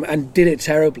 and did it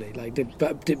terribly. Like did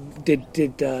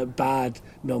bad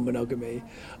non-monogamy,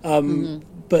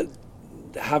 but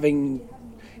having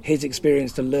his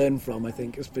experience to learn from, I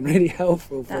think, has been really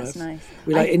helpful for us. That's nice.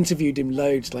 We interviewed him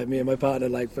loads, me and my partner,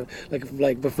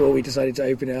 before we decided to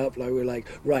open it up. We were like,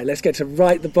 right, let's get to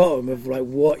the bottom of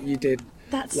what you did.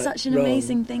 That's such an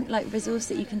amazing thing, resource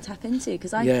that you can tap into,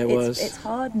 because it's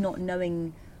hard not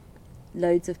knowing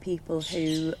loads of people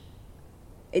who.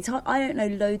 It's hard. I don't know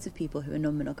loads of people who are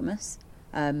non-monogamous,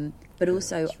 but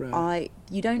also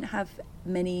you don't have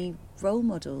many role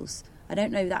models. I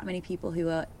don't know that many people who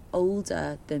are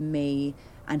older than me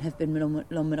and have been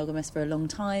non-monogamous for a long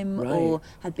time, or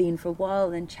have been for a while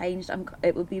and then changed.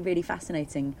 It would be really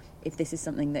fascinating if this is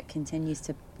something that continues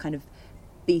to kind of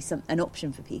be an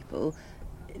option for people.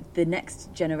 The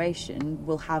next generation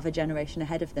will have a generation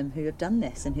ahead of them who have done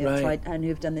this and who have tried, and who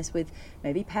have done this with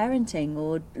maybe parenting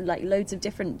or loads of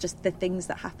different, just the things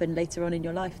that happen later on in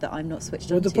your life that I'm not switched on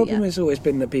to. Well, the problem has always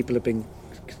been that people have been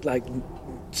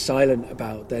silent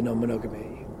about their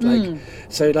non-monogamy.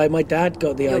 So my dad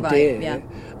got the idea. Right, yeah.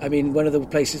 I mean, one of the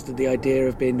places that the idea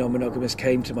of being non-monogamous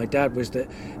came to my dad was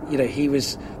that, he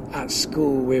was at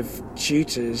school with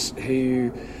tutors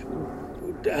who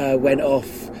went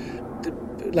off.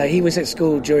 He was at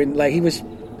school during,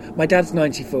 my dad's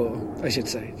 94, I should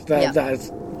say. That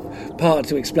is part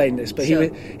to explain this. But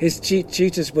sure. His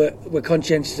tutors were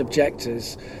conscientious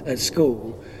objectors at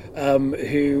school,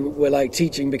 who were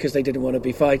teaching because they didn't want to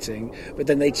be fighting. But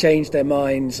then they changed their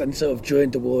minds and sort of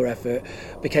joined the war effort,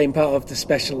 became part of the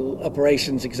special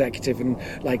operations executive, and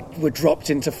were dropped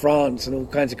into France and all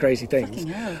kinds of crazy things.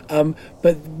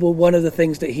 But one of the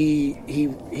things that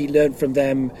he learned from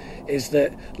them is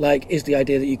that is the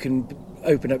idea that you can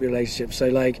open up your relationship.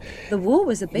 So the war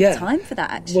was a big time for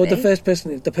that, actually. Well,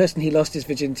 the person he lost his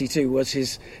virginity to was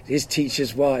his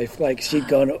teacher's wife. She'd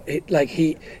gone,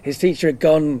 his teacher had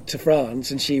gone to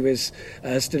France and she was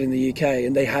still in the UK,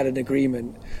 and they had an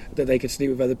agreement that they could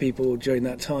sleep with other people during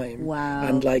that time. Wow.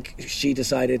 And she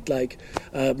decided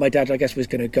my dad, I guess, was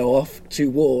going to go off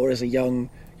to war as a young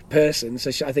person,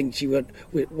 so I think she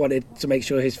wanted to make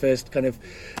sure his first kind of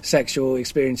sexual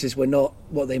experiences were not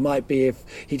what they might be if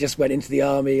he just went into the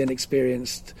army and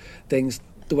experienced things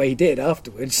the way he did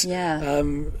afterwards.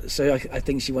 So I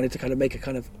think she wanted to kind of make a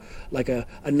kind of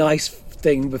a nice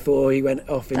thing before he went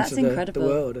off into the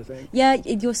world, I think. Yeah,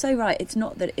 you're so right. It's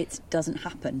not that it doesn't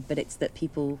happen, but it's that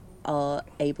people are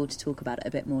able to talk about it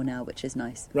a bit more now, which is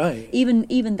nice. Right.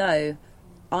 Even though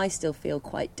I still feel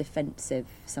quite defensive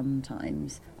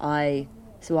sometimes. I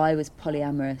was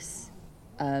polyamorous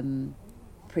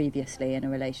previously in a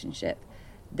relationship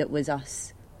that was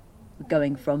us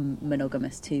going from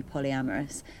monogamous to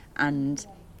polyamorous, and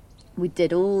we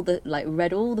did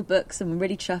read all the books and were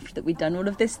really chuffed that we'd done all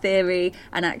of this theory,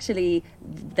 and actually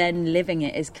then living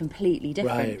it is completely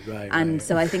different. Right.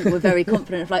 So I think we're very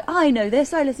confident of I know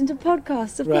this, I listen to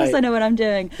podcasts, of course I know what I'm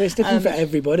doing. But it's different for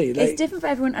everybody. It's different for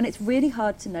everyone, and it's really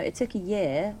hard to know. It took a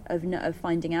year of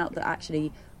finding out that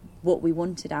actually what we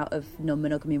wanted out of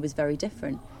non-monogamy was very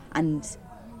different, and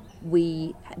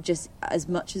we just, as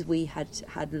much as we had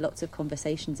lots of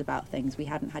conversations about things, we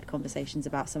hadn't had conversations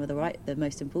about some of the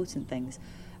most important things.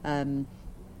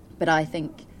 But I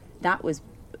think that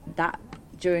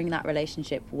during that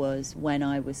relationship was when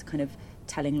I was kind of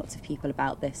telling lots of people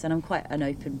about this, and I'm quite an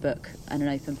open book and an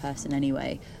open person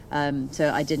anyway, so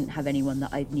I didn't have anyone that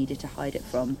I needed to hide it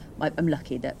from. I'm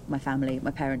lucky that my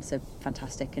parents are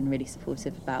fantastic and really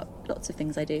supportive about lots of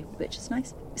things I do, which is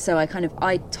nice. So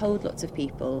I told lots of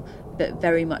people, but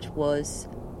very much was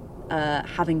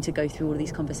having to go through all of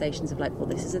these conversations of well,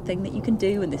 this is a thing that you can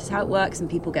do and this is how it works, and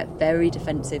people get very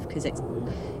defensive because it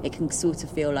can sort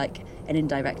of feel like an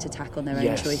indirect attack on their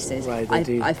own choices. Right,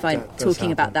 I find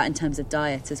talking about that in terms of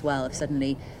diet as well, if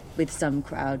suddenly with some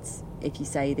crowds, if you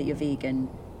say that you're vegan,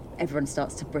 everyone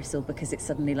starts to bristle because it's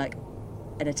suddenly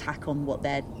an attack on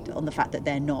the fact that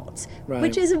they're not,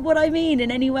 which isn't what I mean in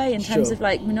any way in terms of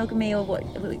monogamy or what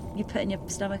you put in your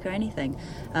stomach or anything.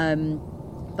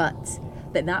 But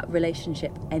that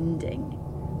relationship ending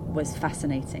was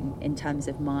fascinating in terms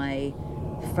of my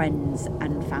friends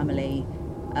and family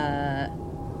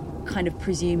kind of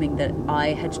presuming that I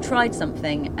had tried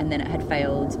something and then it had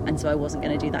failed, and so I wasn't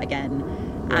going to do that again.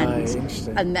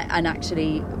 And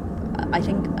actually, I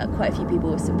think quite a few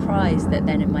people were surprised that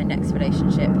then in my next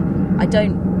relationship, I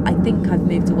think I've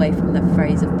moved away from the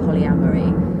phrase of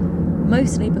polyamory,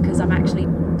 mostly because I've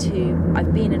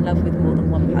been in love with more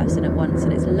than one person at once,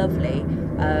 and it's lovely,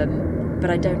 but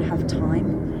I don't have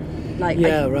time. Like,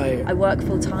 right. I work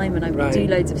full time and I do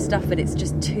loads of stuff, but it's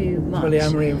just too much.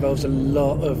 Polyamory involves a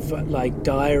lot of like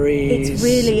diaries, it's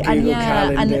really Google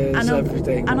calendars, and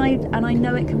everything. And I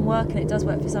know it can work, and it does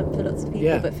work for lots of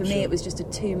people. But for me, it was just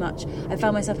too much. I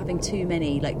found myself having too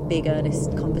many like big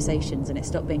earnest conversations, and it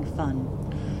stopped being fun.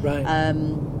 Right.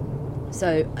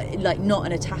 So, like, not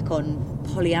an attack on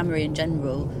polyamory in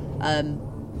general,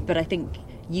 but I think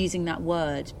using that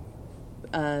word,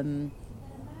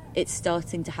 it's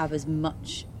starting to have as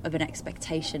much of an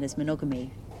expectation as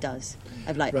monogamy does.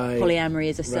 Of like, polyamory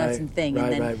is a certain thing,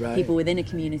 and then people within a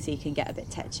community can get a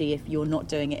bit tetchy if you're not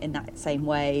doing it in that same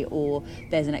way, or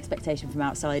there's an expectation from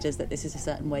outsiders that this is a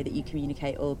certain way that you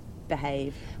communicate or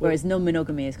behave. Whereas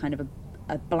non-monogamy is kind of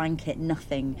a blanket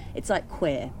nothing. It's like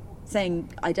queer.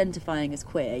 Identifying as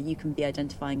queer, you can be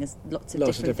identifying as lots of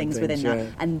different things within that,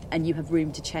 and you have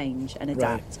room to change and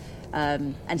adapt.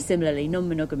 And similarly,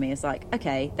 non-monogamy is like,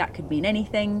 okay, that could mean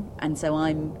anything, and so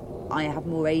I have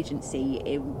more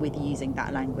agency with using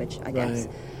that language, I guess.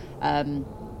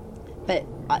 But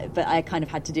I kind of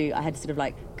had to sort of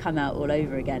like come out all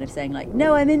over again of saying like,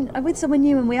 no, I'm with someone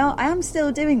new, and I am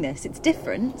still doing this. It's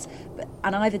different,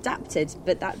 and I've adapted,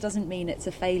 but that doesn't mean it's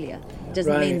a failure. It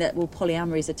doesn't mean that, well,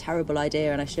 polyamory is a terrible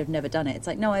idea and I should have never done it. It's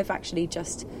like, no, I've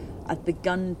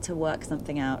begun to work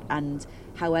something out, and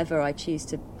however I choose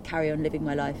to carry on living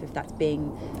my life, if that's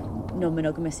being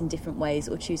non-monogamous in different ways,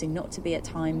 or choosing not to be at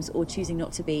times, or choosing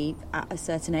not to be at a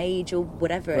certain age, or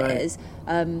whatever it is,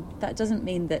 that doesn't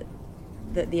mean that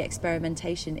the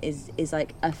experimentation is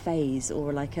like a phase,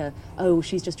 or like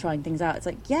she's just trying things out. It's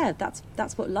like, yeah,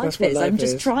 that's what life is. I'm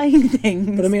just trying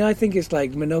things. But I mean, I think it's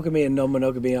like monogamy and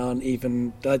non-monogamy aren't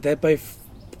even, they're both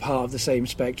part of the same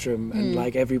spectrum, and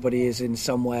like everybody is in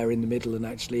somewhere in the middle. And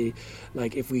actually,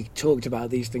 like, if we talked about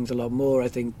these things a lot more, I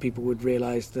think people would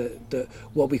realise that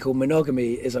what we call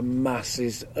monogamy is a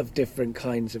masses of different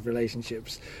kinds of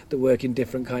relationships that work in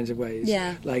different kinds of ways.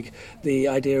 Like the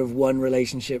idea of one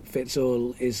relationship fits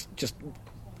all is just,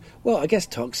 well, I guess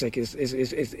toxic is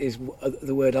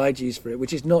the word I'd use for it,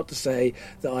 which is not to say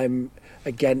that I'm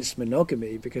against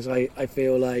monogamy, because I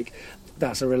feel like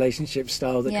that's a relationship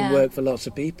style that can work for lots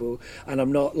of people, and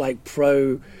I'm not like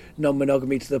pro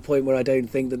non-monogamy to the point where I don't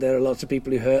think that there are lots of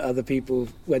people who hurt other people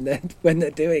when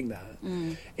they're doing that.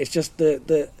 It's just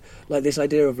the like this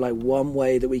idea of like one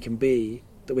way that we can be,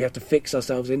 that we have to fix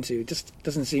ourselves into, it just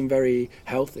doesn't seem very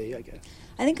healthy, I guess.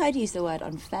 I think I'd use the word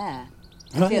unfair.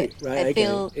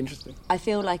 Interesting. I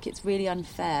feel like it's really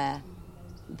unfair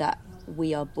that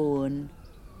we are born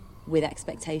with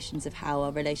expectations of how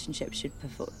our relationships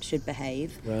should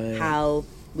behave, how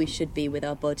we should be with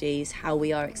our bodies, how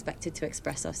we are expected to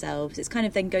express ourselves. It's kind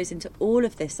of then goes into all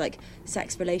of this like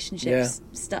sex relationships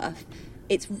stuff.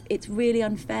 It's really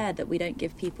unfair that we don't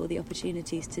give people the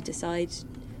opportunities to decide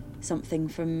something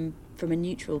from a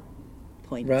neutral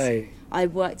point. I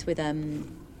worked with a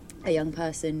young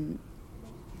person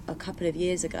a couple of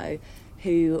years ago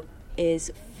who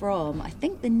is from, I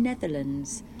think, the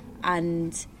Netherlands,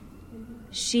 and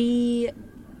we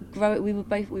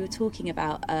were talking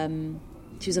about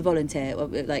she was a volunteer,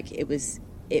 like it was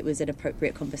an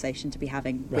appropriate conversation to be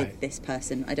having with this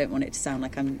person. I don't want it to sound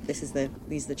like these are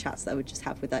the chats that I would just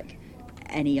have with like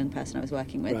any young person I was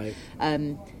working with.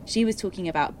 She was talking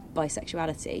about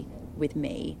bisexuality with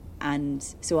me, and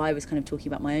so I was kind of talking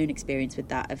about my own experience with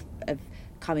that, of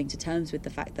coming to terms with the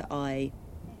fact that I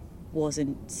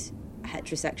wasn't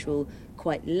heterosexual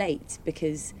quite late,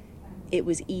 because it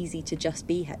was easy to just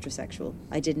be heterosexual.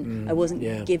 I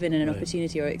wasn't given an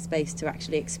opportunity or a space to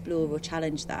actually explore or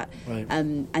challenge that.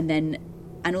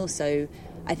 And also,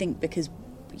 I think because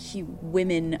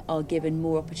women are given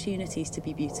more opportunities to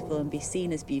be beautiful and be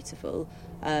seen as beautiful,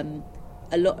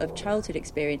 a lot of childhood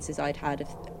experiences I'd had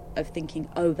of thinking,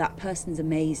 oh, that person's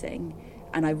amazing,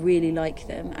 and I really like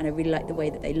them, and I really like the way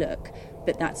that they look,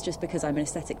 but that's just because I'm an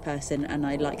aesthetic person and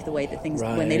I like the way that things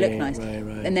when they look nice.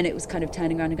 And then it was kind of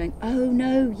turning around and going, oh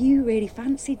no, you really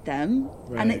fancied them,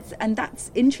 and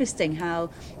that's interesting how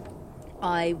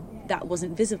that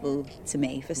wasn't visible to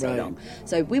me for so long.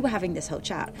 So we were having this whole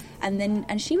chat,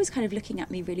 and she was kind of looking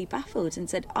at me really baffled and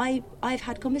said, I've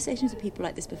had conversations with people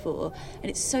like this before, and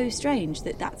it's so strange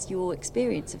that that's your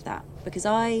experience of that, because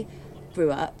I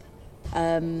grew up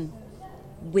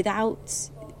without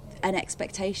an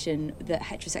expectation that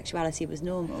heterosexuality was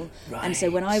normal. And so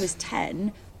when I was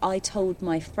 10, I told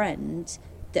my friend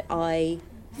that I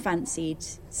fancied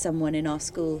someone in our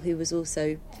school who was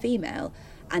also female,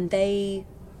 and their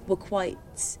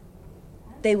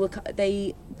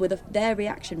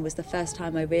reaction was the first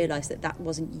time I realised that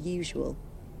wasn't usual.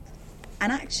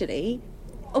 And actually,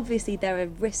 obviously there are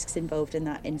risks involved in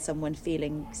that, in someone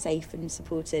feeling safe and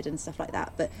supported and stuff like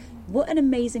that, but what an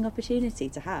amazing opportunity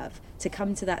to have, to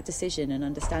come to that decision and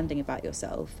understanding about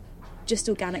yourself just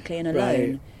organically and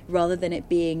alone, rather than it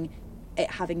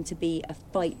having to be a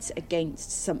fight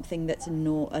against something that's a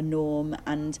norm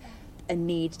and a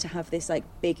need to have this like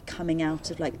big coming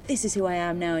out of like, this is who I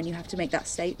am now, and you have to make that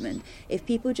statement. If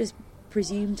people just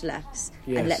presumed less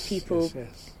and let people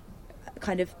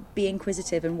kind of be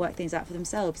inquisitive and work things out for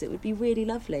themselves, it would be really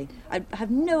lovely. I have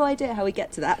no idea how we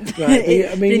get to that, but, but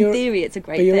in theory it's a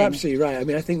great thing. But you're absolutely right. I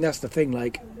mean, I think that's the thing,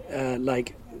 like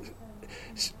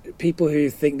people who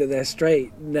think that they're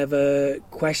straight never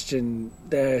question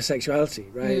their sexuality,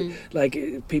 right?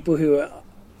 Like people who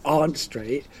aren't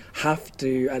straight have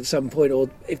to, at some point, or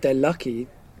if they're lucky,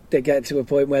 they get to a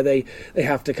point where they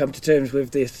have to come to terms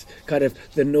with this kind of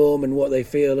the norm and what they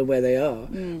feel and where they are.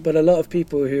 But a lot of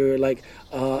people who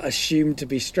are assumed to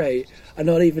be straight are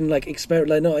not even not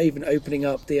even opening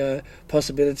up the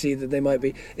possibility that they might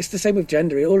be. It's the same with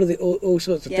gender, all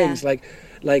sorts of things.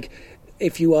 Like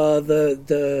if you are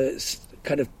the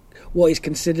kind of what is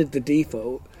considered the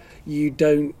default, you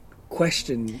don't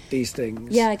question these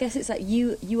things. Yeah, I guess it's like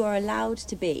you are allowed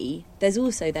to be. There's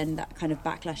also then that kind of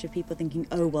backlash of people thinking,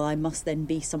 oh well, I must then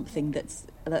be something that's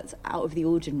out of the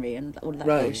ordinary and all that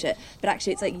bullshit. But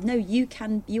actually it's like, no, you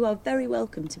are very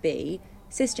welcome to be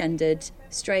cisgendered,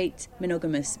 straight,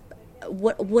 monogamous,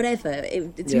 whatever.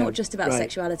 It's not just about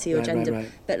sexuality or gender,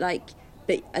 but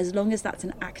as long as that's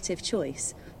an active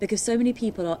choice. Because so many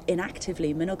people are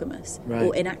inactively monogamous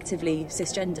or inactively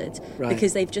cisgendered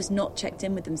because they've just not checked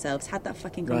in with themselves, had that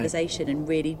fucking conversation and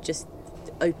really just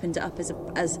opened it up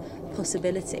as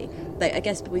possibility. Like, I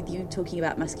guess with you talking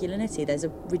about masculinity, there's a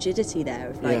rigidity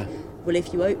there of well,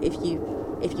 if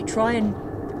you try and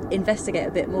investigate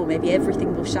a bit more, maybe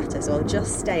everything will shatter, so I'll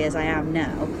just stay as I am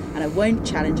now and I won't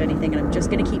challenge anything and I'm just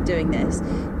going to keep doing this.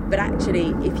 But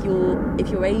actually, if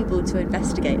you're able to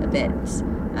investigate a bit,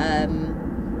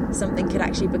 something could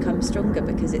actually become stronger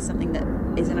because it's something that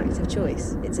is an active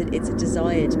choice. It's a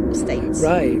desired state.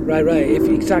 Right.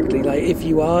 If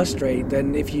you are straight,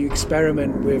 then if you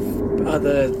experiment with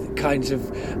other kinds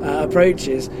of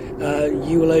approaches,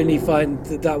 you will only find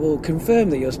that will confirm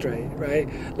that you're straight, right?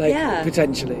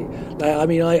 Potentially. I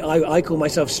mean, I call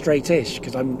myself straightish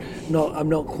because I'm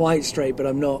not quite straight, but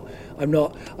I'm not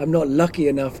lucky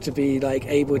enough to be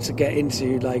able to get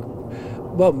into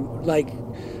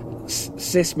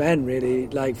cis men really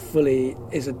fully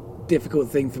is a difficult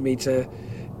thing for me to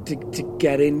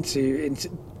get into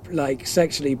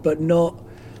sexually, but not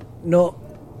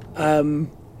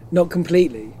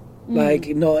completely,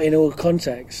 not in all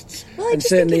contexts. Well, I just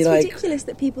think it's ridiculous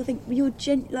that people think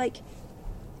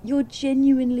you're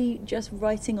genuinely just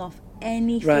writing off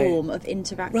any form of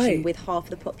interaction with half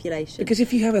the population. Because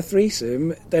if you have a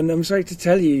threesome, then I'm sorry to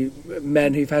tell you,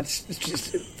 men who've had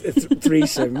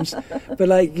threesomes, but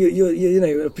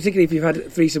you particularly if you've had a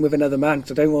threesome with another man,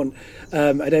 because I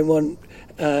don't want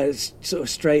sort of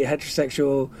straight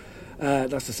heterosexual.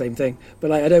 That's the same thing,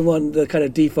 but I don't want the kind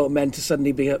of default men to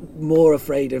suddenly be more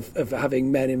afraid of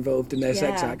having men involved in their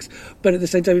sex acts. But at the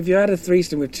same time, if you had a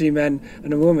threesome with two men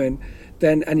and a woman,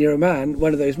 and you're a man,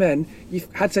 one of those men,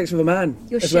 you've had sex with a man.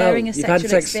 You're sharing a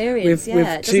sexual experience,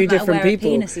 with two different people.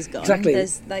 Where a penis is gone. Exactly.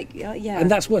 There's and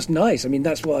that's what's nice. I mean,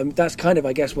 that's kind of,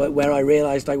 I guess, where I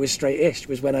realised I was straight-ish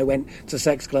was when I went to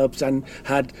sex clubs and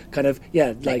had kind of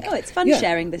it's fun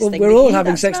sharing this thing. We're all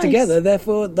having sex together,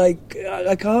 therefore,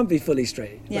 I can't be fully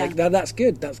straight. Yeah. That's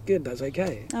good. That's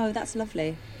okay. Oh, that's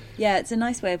lovely. Yeah, it's a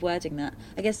nice way of wording that.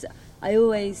 I guess I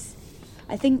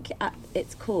think at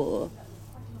its core,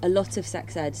 a lot of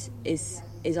sex ed is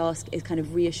kind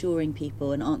of reassuring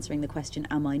people and answering the question,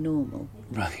 am I normal?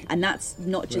 Right. And that's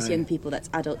not just young people, that's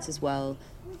adults as well.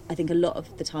 I think a lot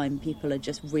of the time people are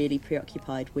just really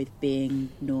preoccupied with being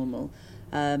normal.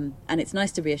 And it's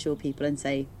nice to reassure people and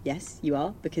say, yes, you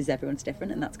are, because everyone's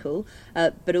different and that's cool.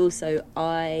 But also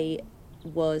I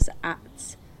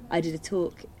did a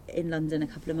talk in London a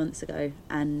couple of months ago,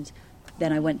 and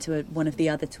then I went to one of the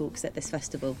other talks at this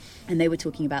festival, and they were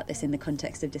talking about this in the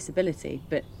context of disability,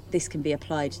 but this can be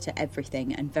applied to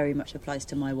everything and very much applies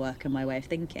to my work and my way of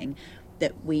thinking,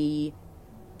 that the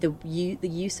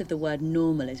use of the word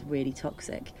normal is really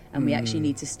toxic, and we actually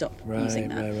need to stop using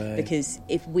that. Because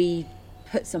if we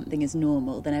put something as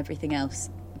normal, then everything else,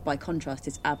 by contrast,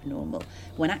 is abnormal,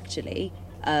 when actually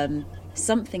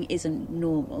something isn't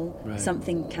normal,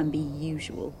 something can be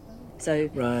usual. So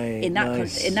in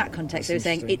that context, they were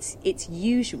saying it's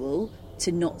usual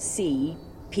to not see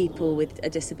people with a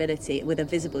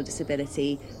visible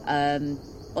disability,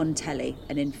 on telly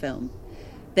and in film.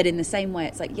 But in the same way,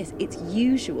 it's like, yes, it's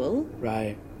usual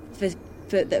for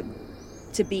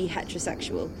to be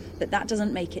heterosexual, but that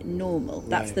doesn't make it normal.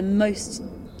 That's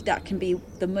that can be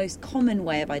the most common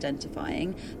way of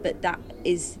identifying, but that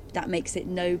makes it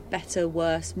no better,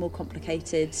 worse, more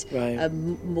complicated,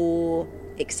 more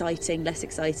exciting, less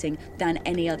exciting than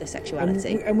any other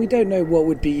sexuality. And we don't know what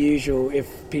would be usual if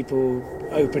people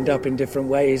opened up in different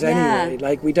ways anyway.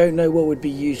 Like, we don't know what would be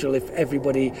usual if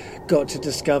everybody got to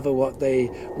discover what they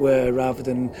were, rather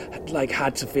than like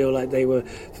had to feel like they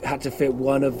had to fit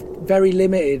one of very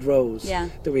limited roles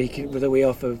that we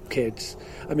offer kids.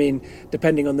 I mean,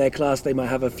 depending on their class, they might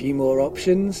have a few more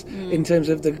options in terms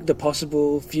of the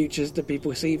possible futures that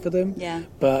people see for them.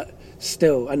 But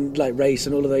still, and like race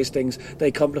and all of those things,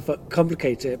 they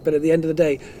complicate it. But at the end of the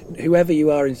day, whoever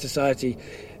you are in society,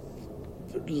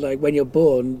 like when you're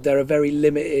born, there are very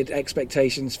limited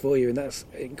expectations for you, and that's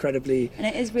incredibly and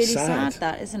it is really sad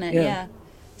that, isn't it? Yeah.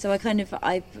 So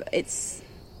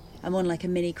I'm on like a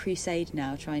mini crusade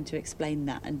now, trying to explain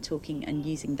that and talking and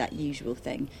using that usual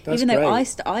thing. That's even though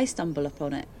great. I stumble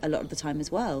upon it a lot of the time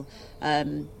as well.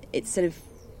 It's sort of,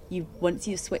 once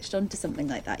you've switched on to something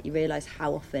like that, you realise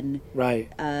how often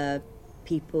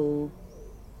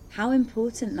how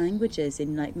important language is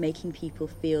in like making people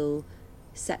feel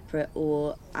separate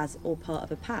or part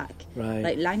of a pack.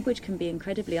 Like, language can be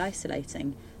incredibly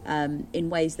isolating in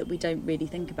ways that we don't really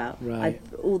think about. I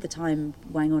all the time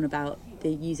wang on about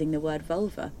using the word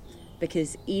vulva,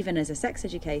 because even as a sex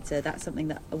educator, that's a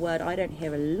word I don't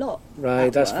hear a lot.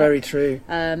 That's very true.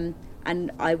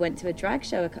 And I went to a drag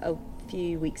show a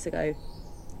few weeks ago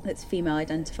that's female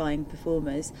identifying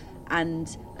performers,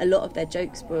 and a lot of their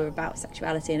jokes were about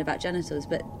sexuality and about genitals,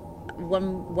 but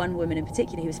one woman in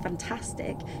particular, who was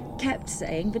fantastic, kept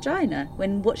saying vagina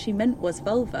when what she meant was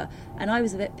vulva, and I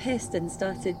was a bit pissed and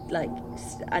started I'm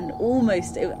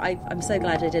so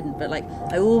glad I didn't, but like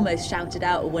I almost shouted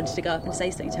out or wanted to go up and say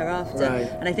something to her after,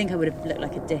 and I think I would have looked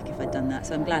like a dick if I'd done that,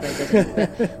 so I'm glad I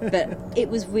didn't. but it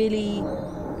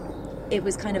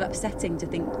was kind of upsetting to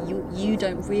think you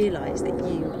don't realise that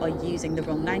you are using the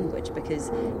wrong language, because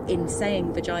in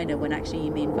saying vagina when actually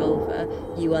you mean vulva,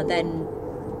 you are then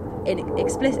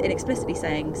explicitly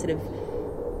saying sort of,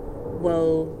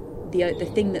 well, the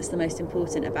thing that's the most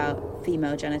important about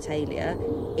female genitalia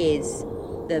is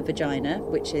the vagina,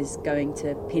 which is going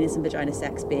to penis and vagina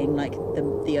sex being like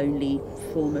the only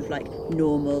form of like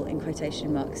normal, in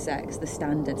quotation marks, sex, the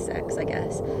standard sex, I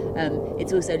guess.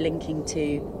 It's also linking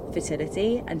to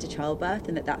fertility and to childbirth,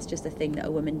 and that's just a thing that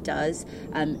a woman does.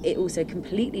 It also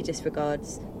completely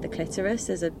disregards the clitoris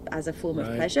as a form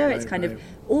of pleasure. It's kind of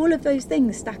all of those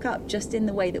things stack up just in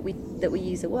the way that we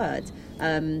use a word.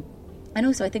 And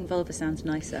also, I think vulva sounds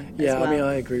nicer. Yeah, as well. I mean,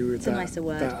 I agree with it's a nicer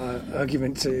word. That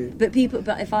argument too. But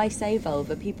if I say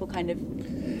vulva, people kind of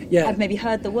have maybe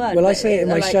heard the word. Well, I say it in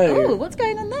my show. Oh, what's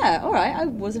going on there? All right, I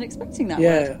wasn't expecting that.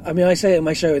 Yeah, I mean, I say it in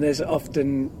my show, and there's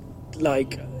often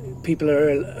like people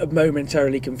are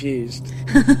momentarily confused.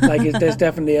 Like, there's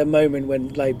definitely a moment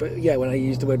when, like, when I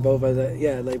use the word vulva,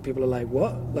 like people are like,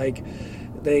 what? Like,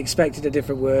 they expected a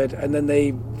different word, and then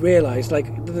they realise,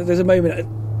 like, there's a moment.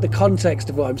 The context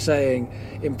of what I'm saying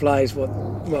implies what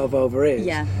a vulva is.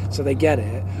 Yeah. So they get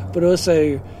it. But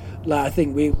also, like, I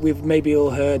think we've maybe all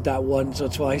heard that once or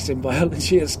twice in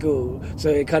biology at school. So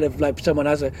it kind of like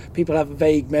people have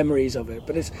vague memories of it.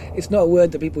 But it's not a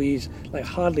word that people use like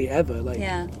hardly ever. Like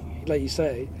you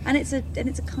say. And it's a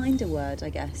kinder word, I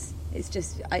guess. It's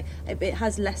just it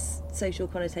has less social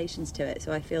connotations to it,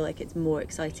 so I feel like it's more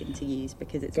exciting to use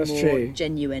because it's more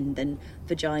genuine than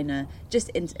vagina.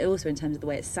 Also in terms of the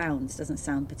way it sounds, doesn't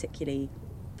sound particularly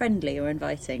friendly or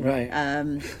inviting. Right.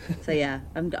 So yeah,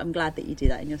 I'm glad that you do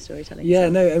that in your storytelling. Yeah,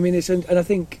 no, I mean and I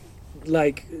think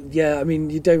I mean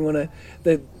you don't want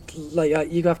to.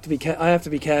 You have to be. I have to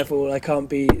be careful. I can't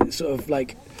be sort of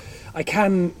like.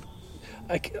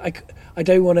 I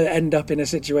don't want to end up in a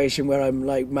situation where I'm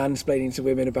like mansplaining to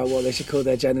women about what they should call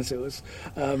their genitals,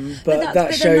 but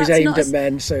that show's aimed at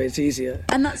men, so it's easier.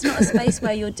 And that's not a space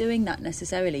where you're doing that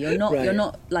necessarily. You're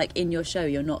not like in your show.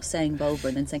 You're not saying vulva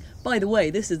and then saying, by the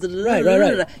way, this is the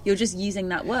right. You're just using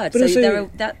that word. But so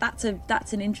also,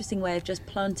 that's an interesting way of just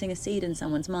planting a seed in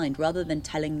someone's mind, rather than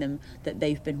telling them that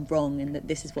they've been wrong and that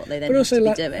this is what they then have to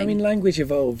be doing. I mean, language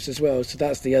evolves as well, so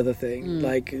that's the other thing.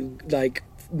 Like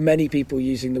many people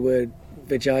using the word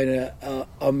vagina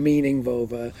are meaning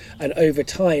vulva, and over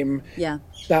time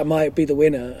that might be the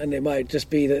winner, and it might just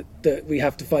be that we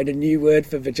have to find a new word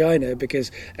for vagina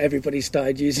because everybody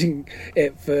started using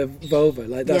it for vulva.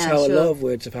 Like that's how a lot of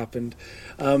words have happened.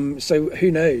 So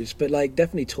who knows? But like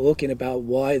definitely talking about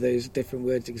why those different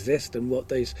words exist and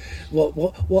what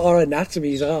our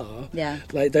anatomies are. Yeah,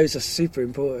 like those are super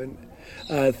important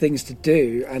things to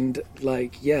do. And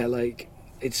like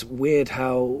it's weird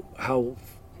how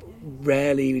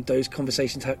rarely those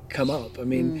conversations come up. I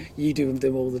mean, you do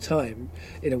them all the time,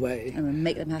 in a way. I'm going to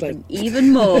make them happen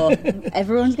even more.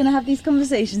 Everyone's going to have these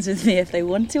conversations with me if they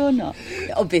want to or not.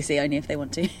 Obviously, only if they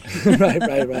want to. Right.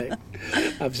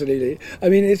 Absolutely. I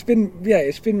mean, it's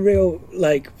been real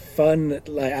like fun,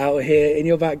 like out here in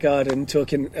your back garden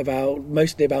talking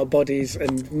mostly about bodies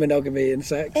and monogamy and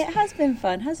sex. It has been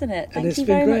fun, hasn't it? Thank you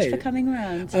very much for coming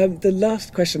around. The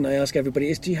last question I ask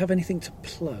everybody is, do you have anything to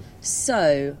plug?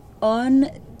 So, on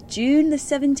June the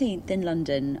 17th in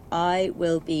London, I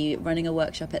will be running a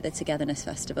workshop at the Togetherness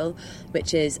Festival,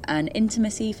 which is an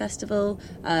intimacy festival.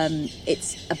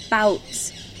 It's about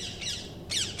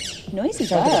noisy birds.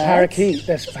 Parakeet.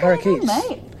 There's parakeets. Oh,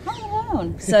 mate. Hang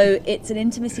on. So it's an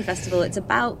intimacy festival. It's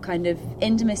about kind of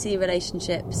intimacy,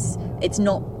 relationships. It's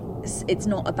not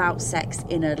about sex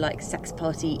in a like sex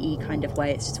party-y kind of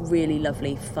way. It's just a really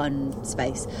lovely, fun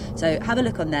space. So have a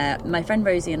look on there. My friend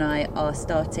Rosie and I are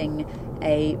starting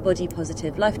a body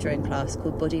positive life drawing class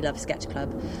called Body Love Sketch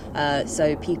Club.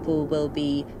 So people will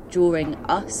be drawing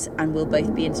us, and we'll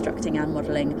both be instructing and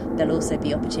modelling. There'll also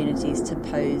be opportunities to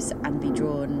pose and be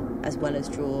drawn as well as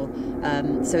draw.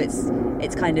 So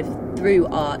it's kind of through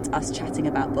art, us chatting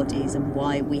about bodies and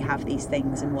why we have these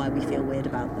things and why we feel weird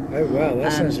about them. Oh wow,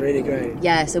 that sounds really great.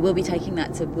 Yeah, so we'll be taking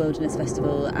that to Wilderness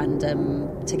Festival and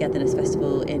Togetherness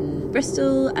Festival in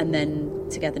Bristol, and then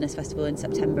Togetherness Festival in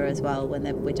September as well, when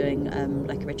we're doing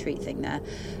like a retreat thing there.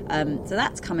 So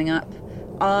that's coming up.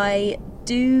 I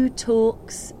do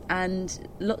talks and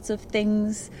lots of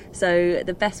things, so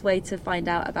the best way to find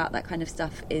out about that kind of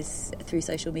stuff is through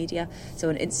social media. So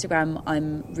on Instagram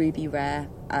I'm Ruby Rare,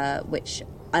 which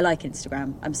I like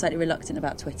Instagram. I'm slightly reluctant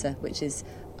about Twitter, which is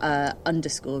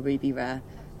 _ Ruby Rare,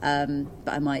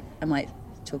 but I might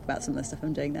talk about some of the stuff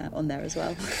I'm doing on there as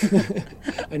well.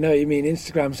 I know what you mean.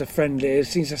 Instagram's it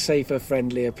seems a safer,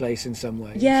 friendlier place in some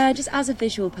ways. Yeah, just as a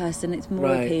visual person it's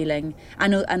more appealing,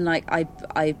 and like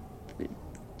I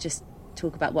just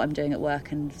talk about what I'm doing at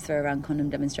work and throw around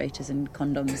condom demonstrators and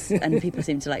condoms, and people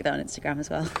seem to like that on Instagram as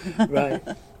well.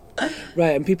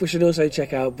 Right, and people should also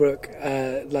check out Brooke,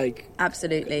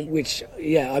 absolutely. Which,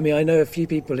 I mean, I know a few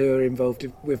people who are involved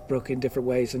with Brooke in different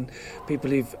ways, and people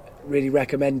who've really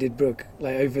recommended Brooke.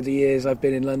 Like over the years I've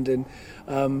been in London,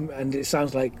 and it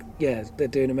sounds like they're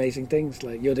doing amazing things.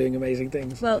 Like you're doing amazing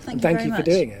things. Well, thank you for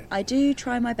doing it. I do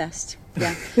try my best.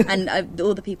 Yeah, and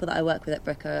all the people that I work with at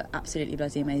Brooke are absolutely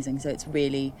bloody amazing. So it's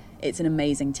an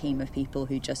amazing team of people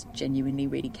who just genuinely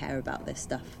really care about this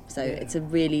stuff. So it's a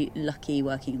really lucky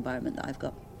working environment that I've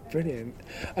got. Brilliant.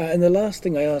 And the last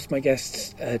thing I ask my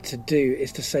guests to do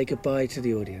is to say goodbye to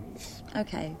the audience.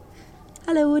 Okay.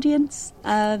 Hello, audience.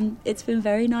 It's been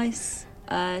very nice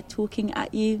talking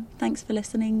at you. Thanks for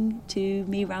listening to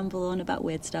me ramble on about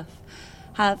weird stuff.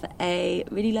 Have a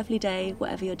really lovely day,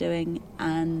 whatever you're doing,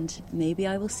 and maybe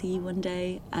I will see you one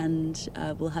day and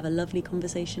we'll have a lovely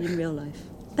conversation in real life.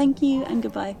 Thank you and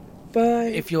goodbye.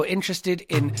 Bye. If you're interested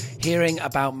in hearing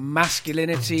about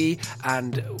masculinity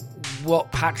and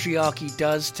what patriarchy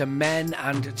does to men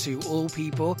and to all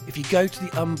people, if you go to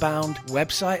the Unbound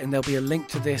website, and there'll be a link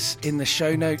to this in the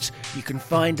show notes, you can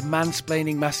find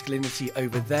Mansplaining Masculinity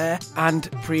over there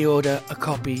and pre-order a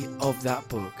copy of that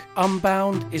book.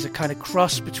 Unbound is a kind of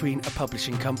cross between a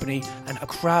publishing company and a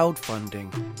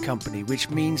crowdfunding company, which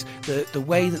means that the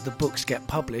way that the books get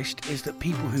published is that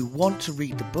people who want to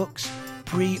read the books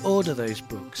pre-order those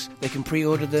books. They can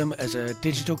pre-order them as a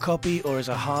digital copy or as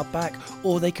a hardback,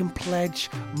 or they can pledge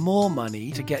more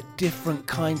money to get different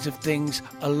kinds of things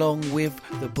along with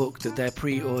the book that they're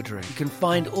pre-ordering. You can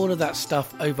find all of that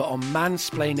stuff over on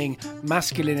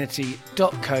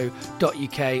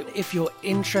mansplainingmasculinity.co.uk. If you're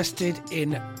interested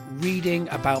in reading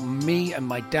about me and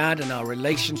my dad and our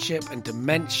relationship and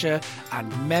dementia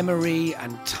and memory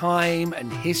and time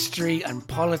and history and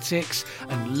politics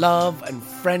and love and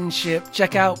friendship,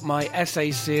 check out my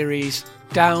essay series,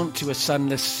 Down to a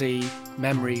Sunless Sea,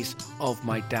 Memories of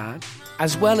My Dad.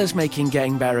 As well as making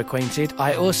Getting Better Acquainted,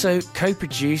 I also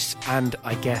co-produce and,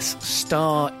 I guess,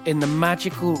 star in the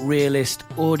magical realist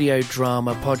audio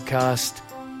drama podcast,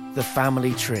 The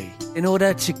Family Tree. In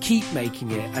order to keep making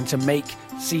it and to make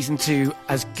Season 2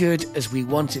 as good as we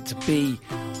want it to be,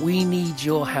 We need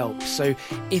your help. So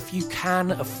if you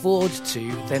can afford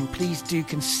to, then please do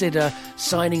consider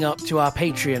signing up to our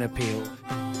Patreon appeal.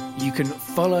 You can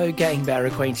follow Getting Better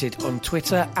Acquainted on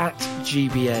Twitter at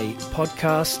GBA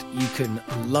Podcast. You can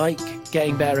like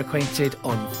Getting Better Acquainted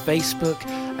on Facebook.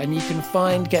 And you can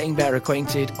find Getting Better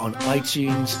Acquainted on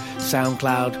iTunes,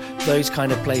 SoundCloud, those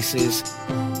kind of places.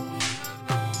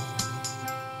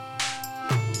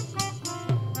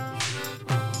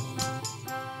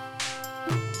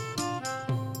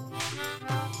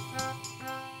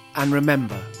 And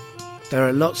remember, there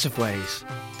are lots of ways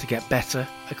to get better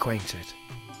acquainted.